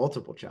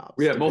multiple jobs.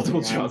 We have multiple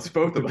jobs,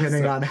 both of us.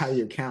 Depending on how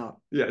you count.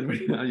 Yeah,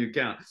 depending on how you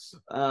count.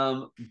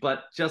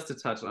 But just to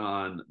touch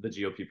on the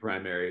GOP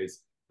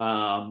primaries,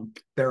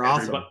 they're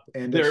awesome.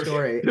 End of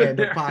story. End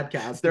of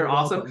podcast. They're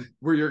awesome.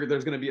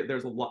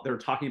 There's a lot. They're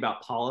talking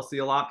about policy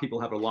a lot.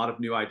 People have a lot of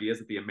new ideas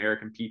that the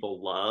American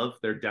people love.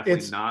 They're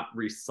definitely not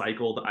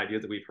recycled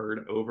ideas that we've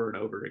heard over and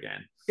over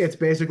again. It's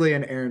basically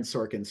an Aaron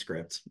Sorkin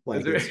script.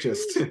 Like, it's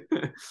just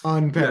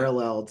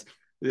unparalleled.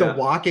 Yeah. The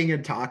walking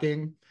and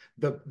talking,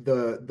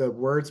 the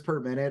words per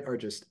minute are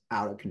just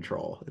out of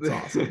control. It's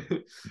awesome.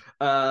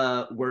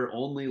 We're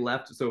only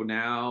left. So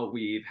now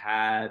we've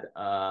had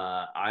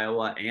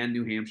Iowa and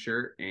New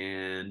Hampshire,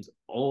 and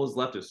all is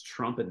left is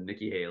Trump and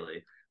Nikki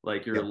Haley.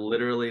 Like, you're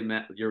literally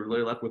left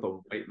with a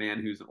white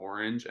man who's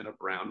orange and a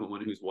brown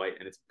woman who's white,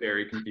 and it's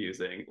very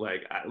confusing.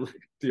 Like,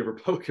 the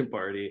Republican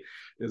Party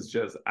is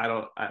just,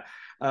 maybe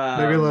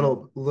a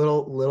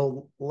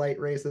little light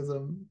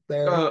racism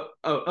there.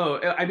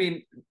 I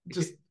mean,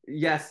 just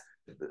yes.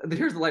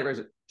 Here's the light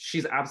racism.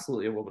 She's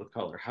absolutely a woman of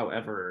color.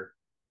 However,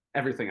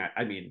 everything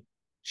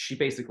she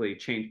basically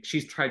changed.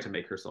 She's tried to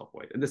make herself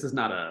white, and this is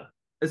not.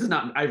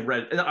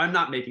 I'm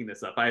not making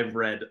this up. I've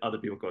read other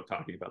people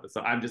talking about this.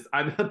 So I'm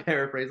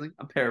paraphrasing.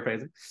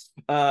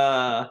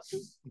 Sorry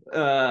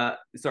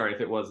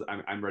if it was,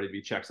 I'm ready to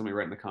be checked. Somebody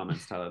write in the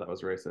comments, Tyler, that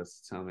was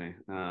racist. Tell me.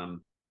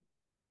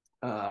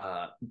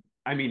 I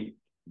mean,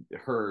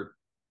 her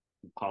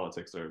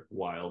politics are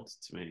wild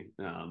to me,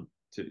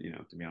 to be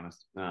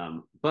honest.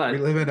 But we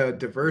live in a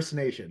diverse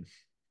nation.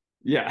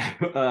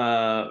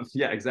 Yeah.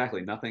 Yeah,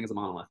 exactly. Nothing is a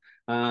monolith.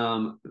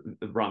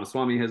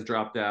 Ramaswamy has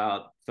dropped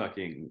out.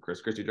 Fucking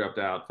Chris Christie dropped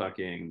out.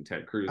 Fucking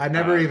Ted Cruz. I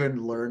never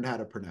even learned how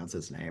to pronounce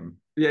his name.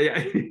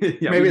 Yeah.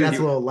 Maybe that's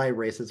a little light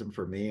racism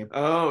for me.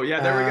 Oh yeah,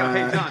 there we go.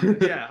 Hey John,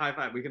 yeah, high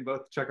five. We can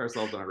both check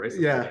ourselves on our racism.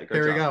 Yeah,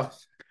 there we go.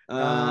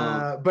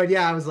 But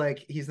yeah, I was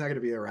like, he's not going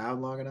to be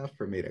around long enough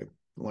for me to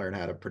learn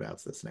how to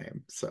pronounce this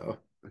name. So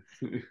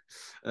it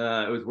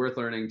was worth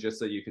learning, just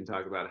so you can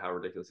talk about how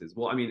ridiculous it is.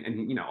 Well, I mean,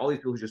 and all these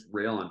people who just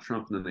rail on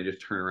Trump, and then they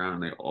just turn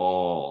around and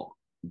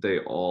they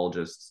all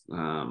just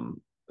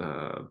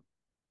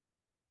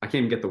I can't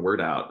even get the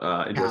word out.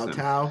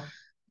 Kowtow.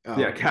 Oh.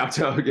 Yeah,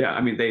 kowtow. Yeah, I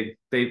mean they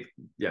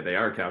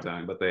are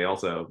kowtowing, but they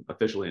also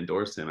officially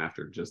endorsed him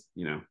after just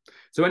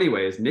So,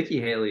 anyways, Nikki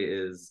Haley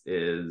is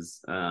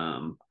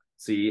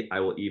see,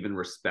 I will even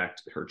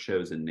respect her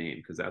chosen name,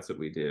 because that's what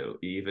we do,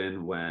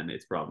 even when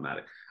it's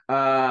problematic.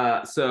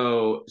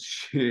 So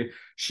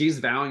she's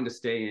vowing to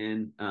stay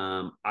in.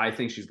 I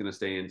think she's going to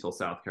stay until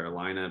South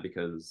Carolina,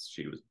 because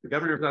she was the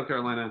governor of South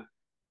Carolina.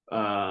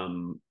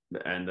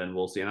 And then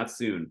we'll see. And that's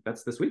soon.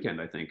 That's this weekend,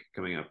 I think,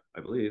 coming up,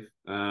 I believe.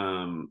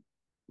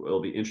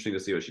 It'll be interesting to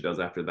see what she does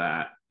after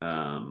that.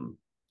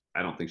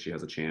 I don't think she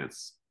has a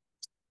chance.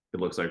 It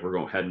looks like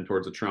we're heading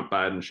towards a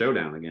Trump-Biden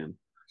showdown again.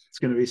 It's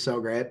going to be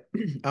so great.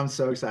 I'm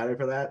so excited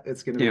for that.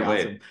 It's going to be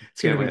awesome.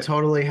 It's going to be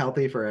totally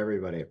healthy for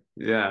everybody.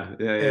 Yeah.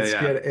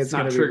 It's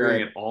not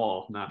triggering at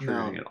all. Not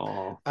triggering at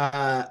all.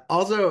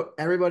 Also,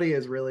 everybody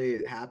is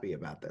really happy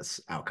about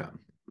this outcome.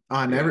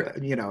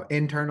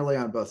 Internally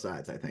on both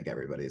sides, I think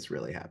everybody's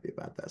really happy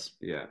about this.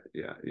 Yeah.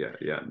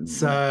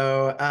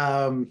 So,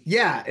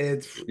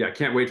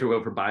 can't wait to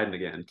vote for Biden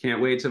again.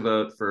 Can't wait to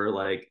vote for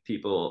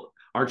people.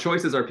 Our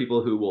choices are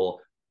people who will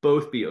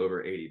both be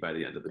over 80 by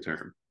the end of the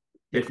term.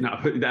 If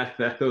not,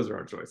 those are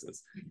our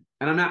choices.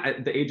 And I'm not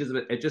at the ages of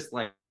it. It just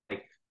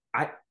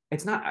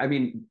it's not. I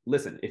mean,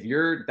 listen, if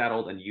you're that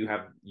old and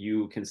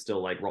you can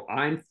still roll.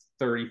 I'm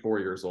 34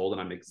 years old and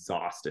I'm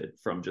exhausted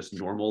from just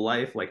normal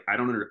life. Like, I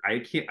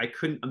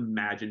couldn't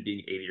imagine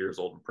being 80 years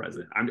old and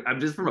president. I'm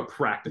just from a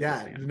practical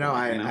standpoint. No,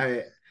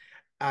 I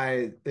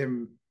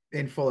am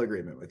in full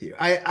agreement with you.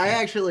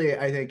 I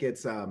think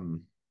it's I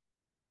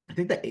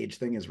think the age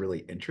thing is really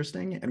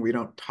interesting, and we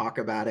don't talk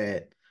about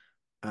it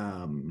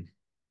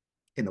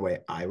in the way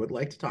I would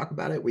like to talk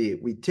about it. We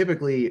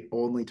typically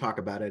only talk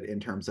about it in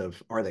terms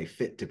of, are they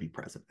fit to be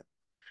president?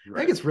 Right. I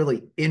think it's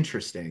really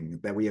interesting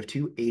that we have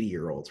two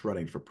 80-year-olds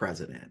running for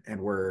president,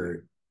 and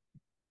we're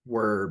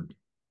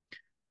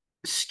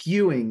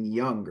skewing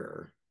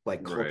younger,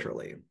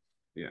 culturally. Right.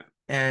 Yeah.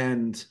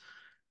 And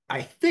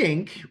I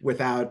think,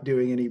 without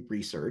doing any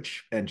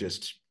research and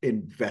just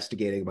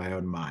investigating my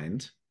own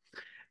mind,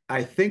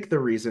 I think the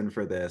reason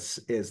for this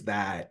is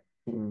that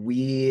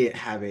we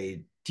have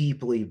a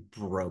deeply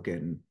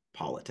broken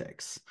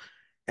politics.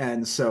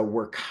 And so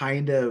we're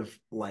kind of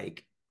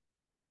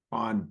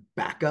on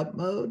backup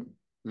mode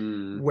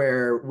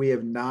where we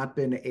have not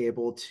been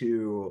able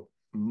to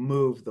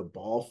move the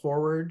ball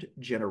forward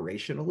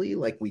generationally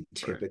like we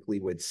typically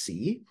would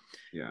see.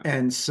 Yeah.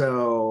 And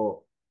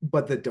so,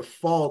 but the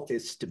default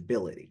is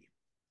stability.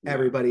 Yeah.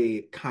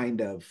 Everybody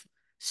kind of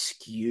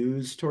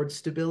skews towards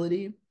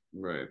stability.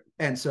 Right.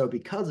 And so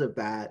because of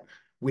that,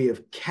 we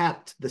have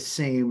kept the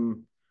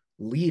same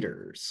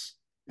leaders.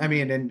 I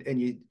mean,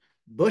 and you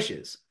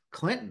Bush's,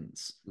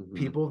 Clinton's,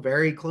 people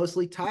very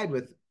closely tied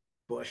with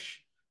Bush,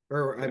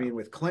 or I mean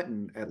with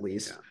Clinton at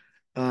least.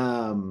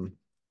 And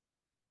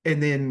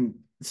then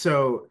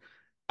so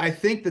I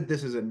think that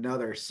this is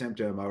another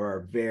symptom of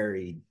our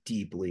very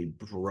deeply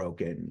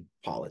broken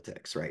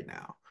politics right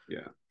now.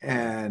 Yeah.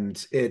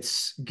 And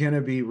it's going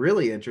to be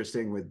really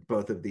interesting with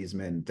both of these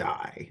men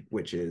die,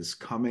 which is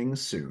coming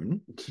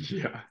soon.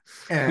 Yeah.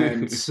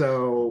 And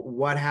so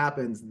what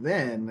happens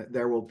then,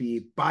 there will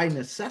be by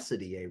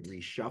necessity a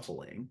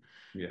reshuffling.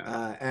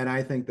 Yeah. And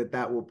I think that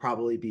that will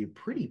probably be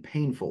pretty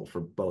painful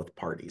for both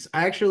parties.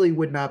 I actually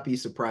would not be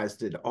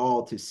surprised at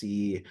all to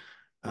see,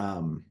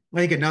 I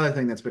think another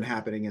thing that's been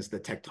happening is the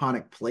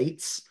tectonic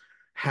plates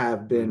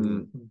have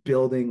been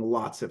building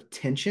lots of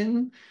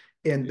tension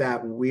in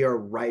that we are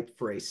ripe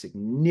for a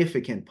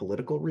significant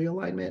political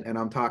realignment. And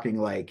I'm talking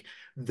like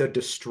the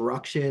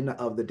destruction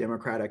of the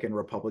Democratic and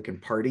Republican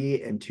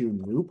Party into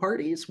new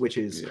parties, which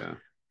is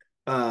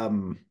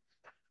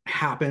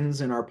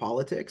happens in our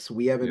politics.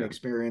 We haven't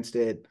experienced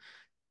it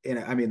in,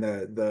 I mean,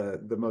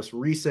 the most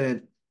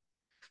recent,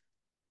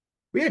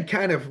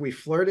 we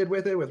flirted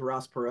with it with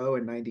Ross Perot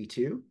in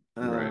 92.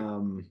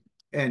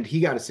 And he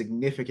got a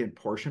significant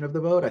portion of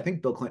the vote. I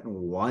think Bill Clinton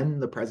won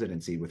the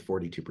presidency with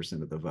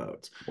 42% of the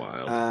votes.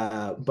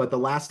 Wow. But the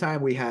last time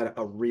we had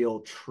a real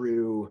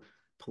true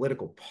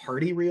political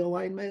party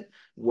realignment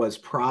was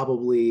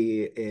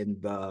probably in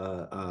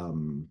the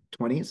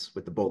 20s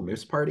with the Bull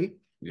Moose Party.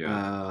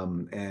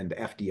 And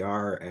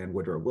FDR and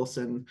Woodrow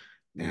Wilson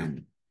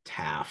and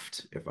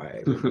Taft, if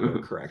I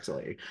remember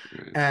correctly.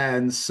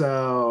 And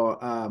so,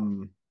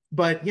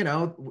 but you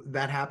know,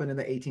 that happened in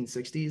the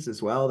 1860s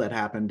as well. That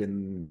happened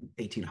in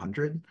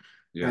 1800.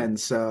 And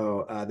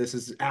so this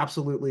is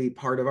absolutely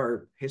part of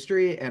our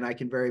history. And I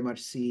can very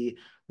much see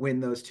when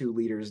those two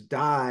leaders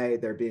die,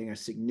 there being a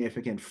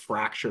significant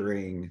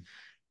fracturing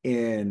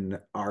in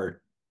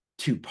our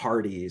two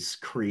parties,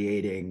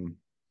 creating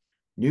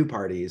new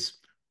parties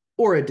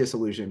or a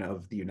dissolution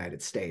of the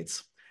United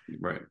States.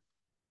 Right.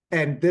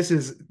 And this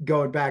is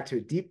going back to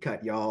a deep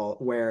cut, y'all,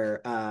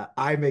 where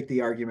I make the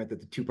argument that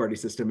the two-party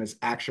system is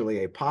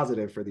actually a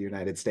positive for the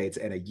United States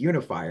and a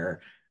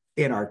unifier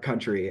in our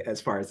country as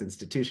far as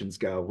institutions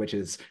go, which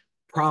is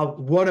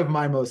one of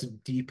my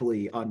most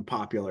deeply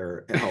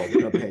unpopular held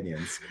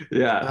opinions. Do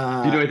you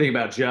know anything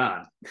about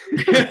John?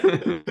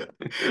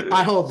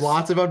 I hold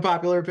lots of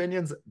unpopular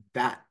opinions.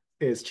 That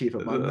is chief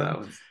among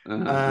them.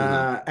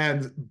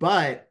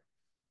 But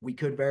we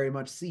could very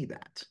much see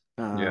that.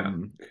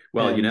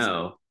 Well, you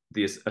know,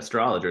 the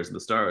astrologers and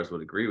the stars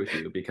would agree with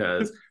you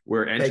because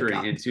we're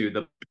entering into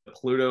the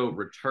Pluto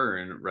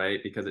return, right?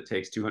 Because it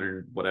takes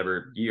 200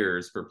 whatever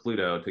years for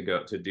Pluto to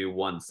go to do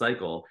one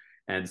cycle.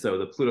 And so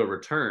the Pluto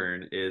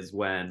return is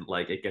when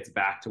like it gets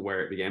back to where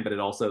it began, but it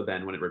also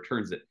then when it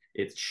returns,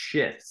 it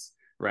shifts,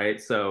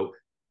 right? So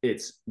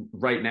it's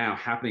right now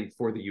happening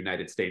for the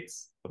United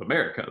States of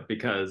America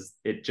because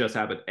it just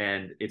happened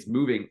and it's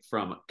moving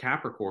from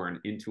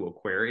Capricorn into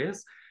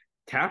Aquarius.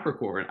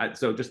 Capricorn.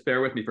 So just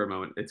bear with me for a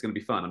moment. It's going to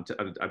be fun.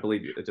 I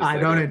believe you. I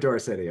don't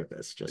endorse any of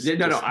this.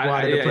 I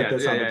wanted to put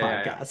this on the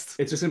podcast.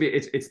 It's just going to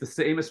be. It's the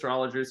same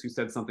astrologers who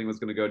said something was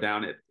going to go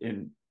down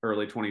in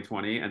early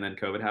 2020, and then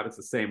COVID happened. It's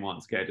the same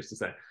ones. Okay, just to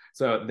say.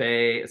 So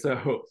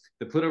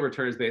the Pluto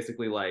return is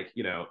basically like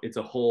it's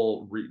a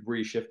whole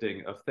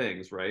reshifting of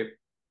things, right?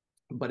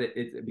 But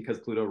it because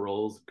Pluto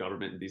rules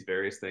government and these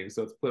various things.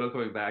 So it's Pluto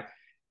coming back.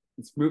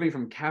 It's moving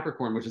from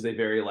Capricorn, which is a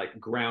very like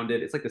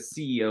grounded, it's like the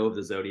CEO of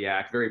the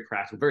zodiac, very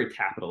practical, very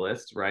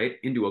capitalist, right?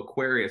 Into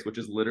Aquarius, which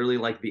is literally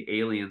like the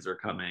aliens are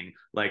coming.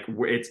 Like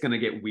it's going to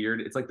get weird.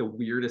 It's like the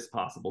weirdest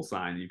possible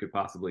sign you could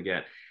possibly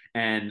get.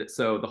 And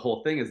so the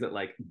whole thing is that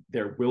like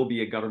there will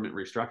be a government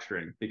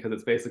restructuring because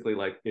it's basically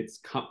like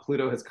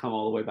Pluto has come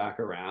all the way back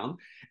around.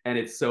 And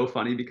it's so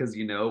funny because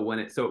when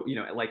it's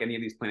like any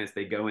of these planets,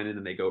 they go in and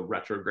then they go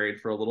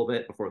retrograde for a little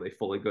bit before they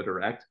fully go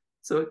direct.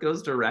 So it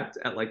goes direct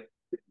at like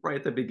right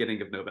at the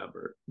beginning of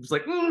November. It's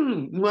like,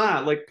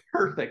 wow, like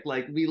perfect.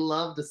 Like we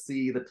love to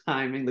see the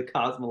timing, the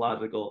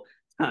cosmological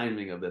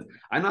timing of this.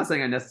 I'm not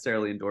saying I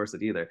necessarily endorse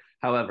it either.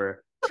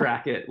 However,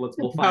 track it.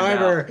 We'll find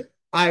out.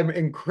 I'm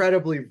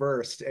incredibly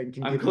versed and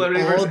can give you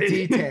all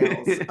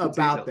details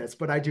about this,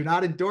 but I do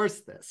not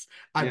endorse this.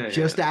 I'm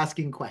just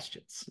asking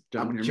questions.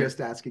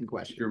 Asking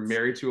questions. If you're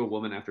married to a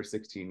woman after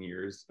 16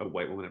 years, a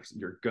white woman,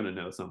 you're going to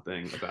know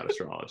something about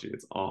astrology.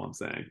 It's all I'm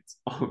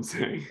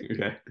saying.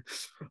 Okay.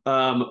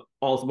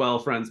 Also, well,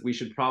 friends, we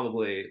should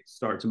probably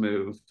start to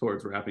move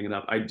towards wrapping it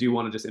up. I do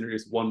want to just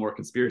introduce one more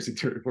conspiracy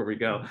theory before we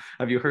go.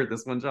 Have you heard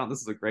this one, John?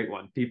 This is a great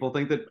one. People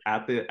think that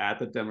at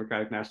the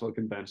Democratic National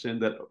Convention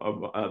that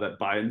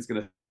Biden's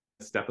going to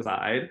step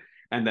aside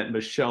and that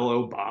Michelle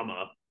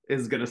Obama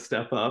is gonna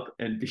step up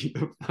and be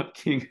the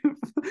fucking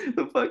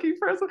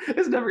president.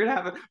 It's never gonna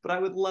happen. But I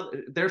would love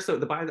it. They're so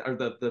the Biden or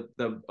the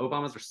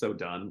Obamas are so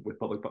done with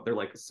public. They're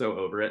like so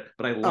over it.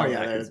 But I Oh love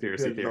yeah, that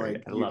conspiracy they're theory.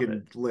 like I you love can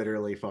it.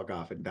 literally fuck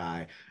off and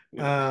die.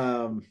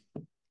 Yeah. Um,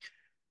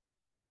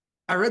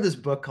 I read this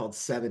book called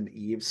Seven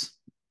Eves,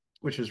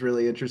 which is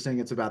really interesting.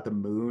 It's about the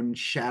moon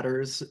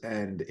shatters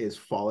and is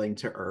falling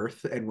to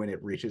Earth, and when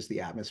it reaches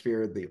the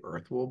atmosphere, the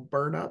Earth will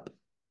burn up.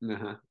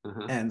 Uh-huh,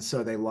 uh-huh. And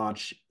so they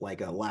launch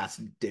like a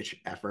last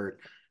ditch effort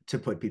to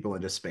put people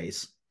into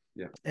space.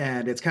 Yeah.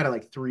 And it's kind of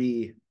like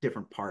three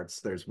different parts.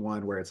 There's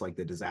one where it's like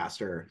the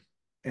disaster,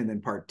 and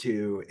then part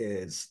two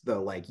is the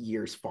like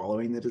years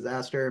following the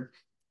disaster,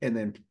 and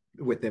then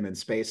with them in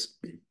space.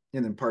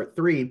 And then part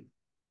three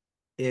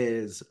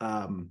is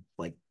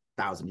like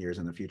 1,000 years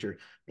in the future.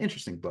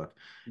 Interesting book.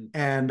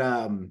 And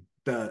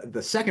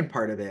the second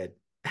part of it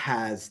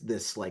has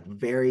this like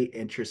very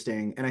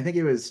interesting, and I think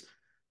it was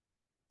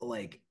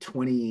like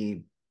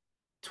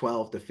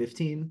 2012 to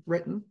 15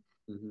 written.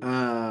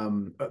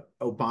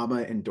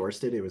 Obama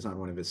endorsed it. It was on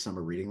one of his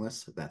summer reading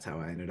lists. That's how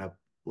I ended up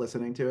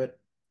listening to it.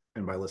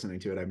 And by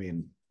listening to it, I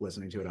mean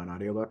listening to it on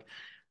audiobook.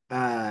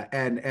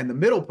 And the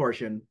middle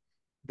portion,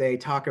 they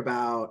talk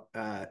about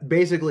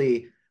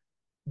basically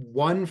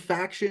one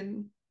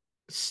faction.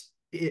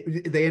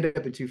 They end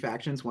up in two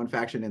factions. One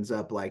faction ends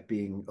up like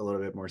being a little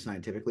bit more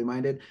scientifically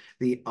minded.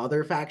 The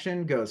other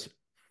faction goes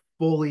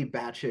fully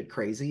batshit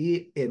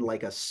crazy in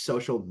like a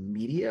social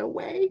media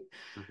way.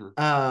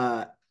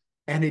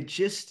 And it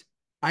just,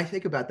 I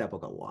think about that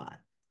book a lot.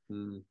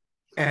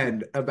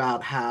 And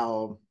about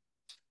how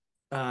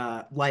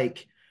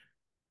like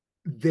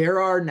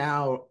there are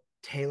now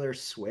Taylor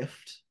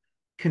Swift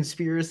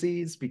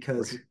conspiracies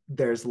because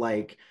there's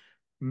like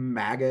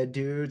MAGA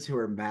dudes who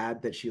are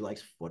mad that she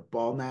likes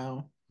football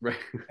now. Right.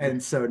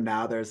 And so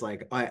now there's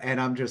like,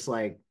 and I'm just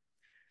like,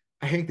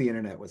 I think the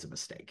internet was a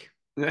mistake.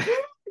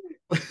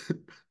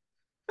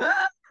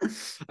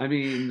 I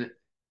mean,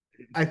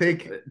 I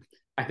think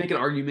an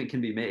argument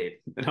can be made.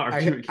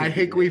 I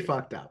think we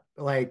fucked up.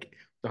 Like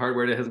the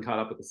hardware hasn't caught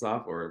up with the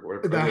software.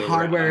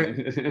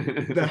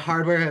 The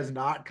hardware has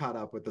not caught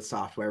up with the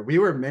software. We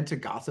were meant to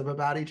gossip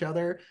about each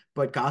other,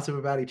 but gossip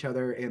about each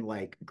other in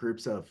like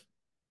groups of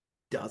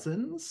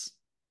dozens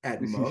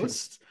at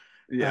most.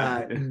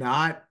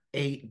 Not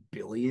 8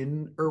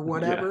 billion or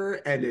whatever.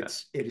 And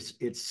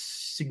it's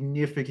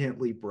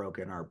significantly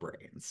broken our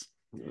brains.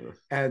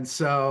 And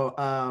so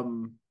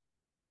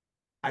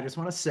I just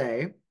want to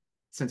say,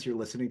 since you're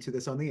listening to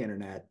this on the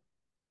internet,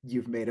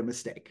 you've made a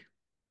mistake.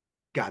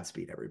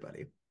 Godspeed,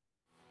 everybody.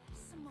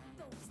 Some of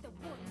those that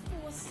work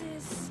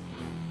forces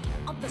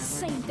are the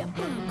same that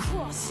burn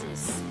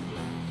crosses.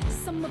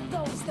 Some of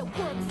those that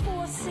work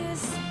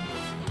forces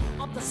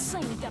are the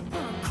same that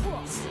burn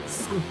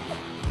crosses.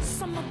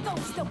 Some of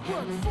those that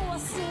work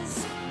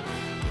forces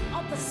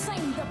are the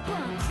same that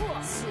burn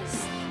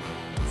crosses.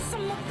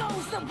 Some of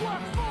those that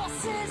work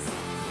forces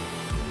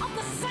are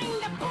the same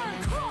that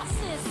burn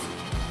crosses.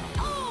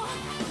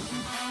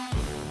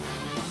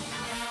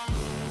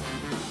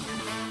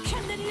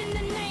 Killing in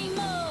the name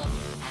of.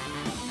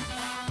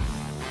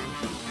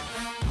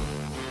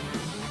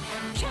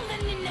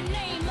 Killing in the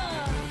name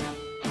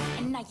of.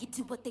 And now you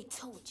do what they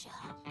told you.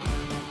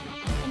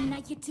 And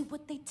now you do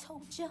what they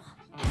told you.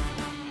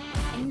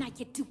 And now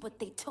you do what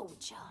they told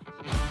you.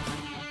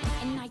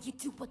 And now you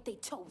do what they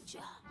told you.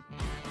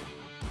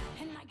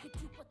 And now you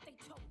do what they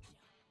told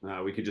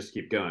you. We could just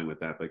keep going with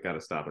that, but got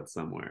to stop it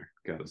somewhere.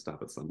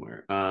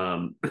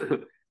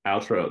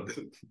 Outro,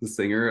 the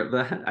singer of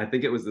that, I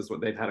think it was this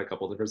one. They've had a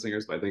couple different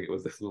singers, but I think it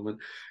was this woman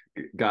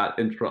got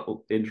in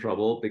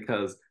trouble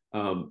because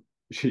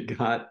she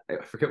got,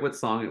 I forget what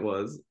song it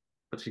was,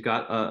 but she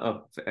got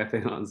a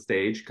thing on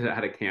stage because it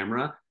had a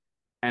camera,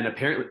 and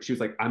apparently she was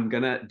like, "I'm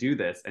gonna do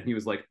this," and he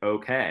was like,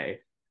 "Okay."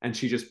 And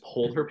she just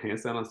pulled her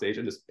pants down on stage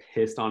and just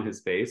pissed on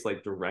his face,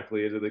 like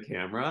directly into the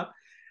camera.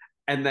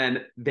 And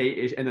then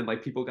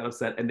like people got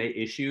upset and they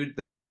issued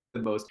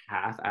the most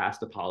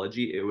half-assed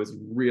apology. It was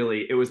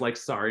like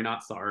sorry,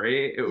 not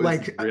sorry. It was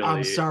like really,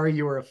 I'm sorry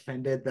you were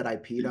offended that I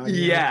peed on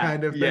you.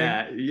 Kind of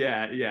thing.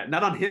 Yeah.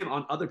 Not on him,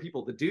 on other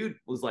people. The dude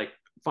was like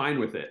fine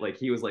with it. Like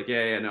he was like,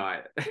 yeah, no,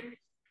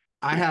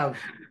 I have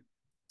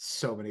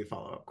so many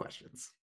follow-up questions.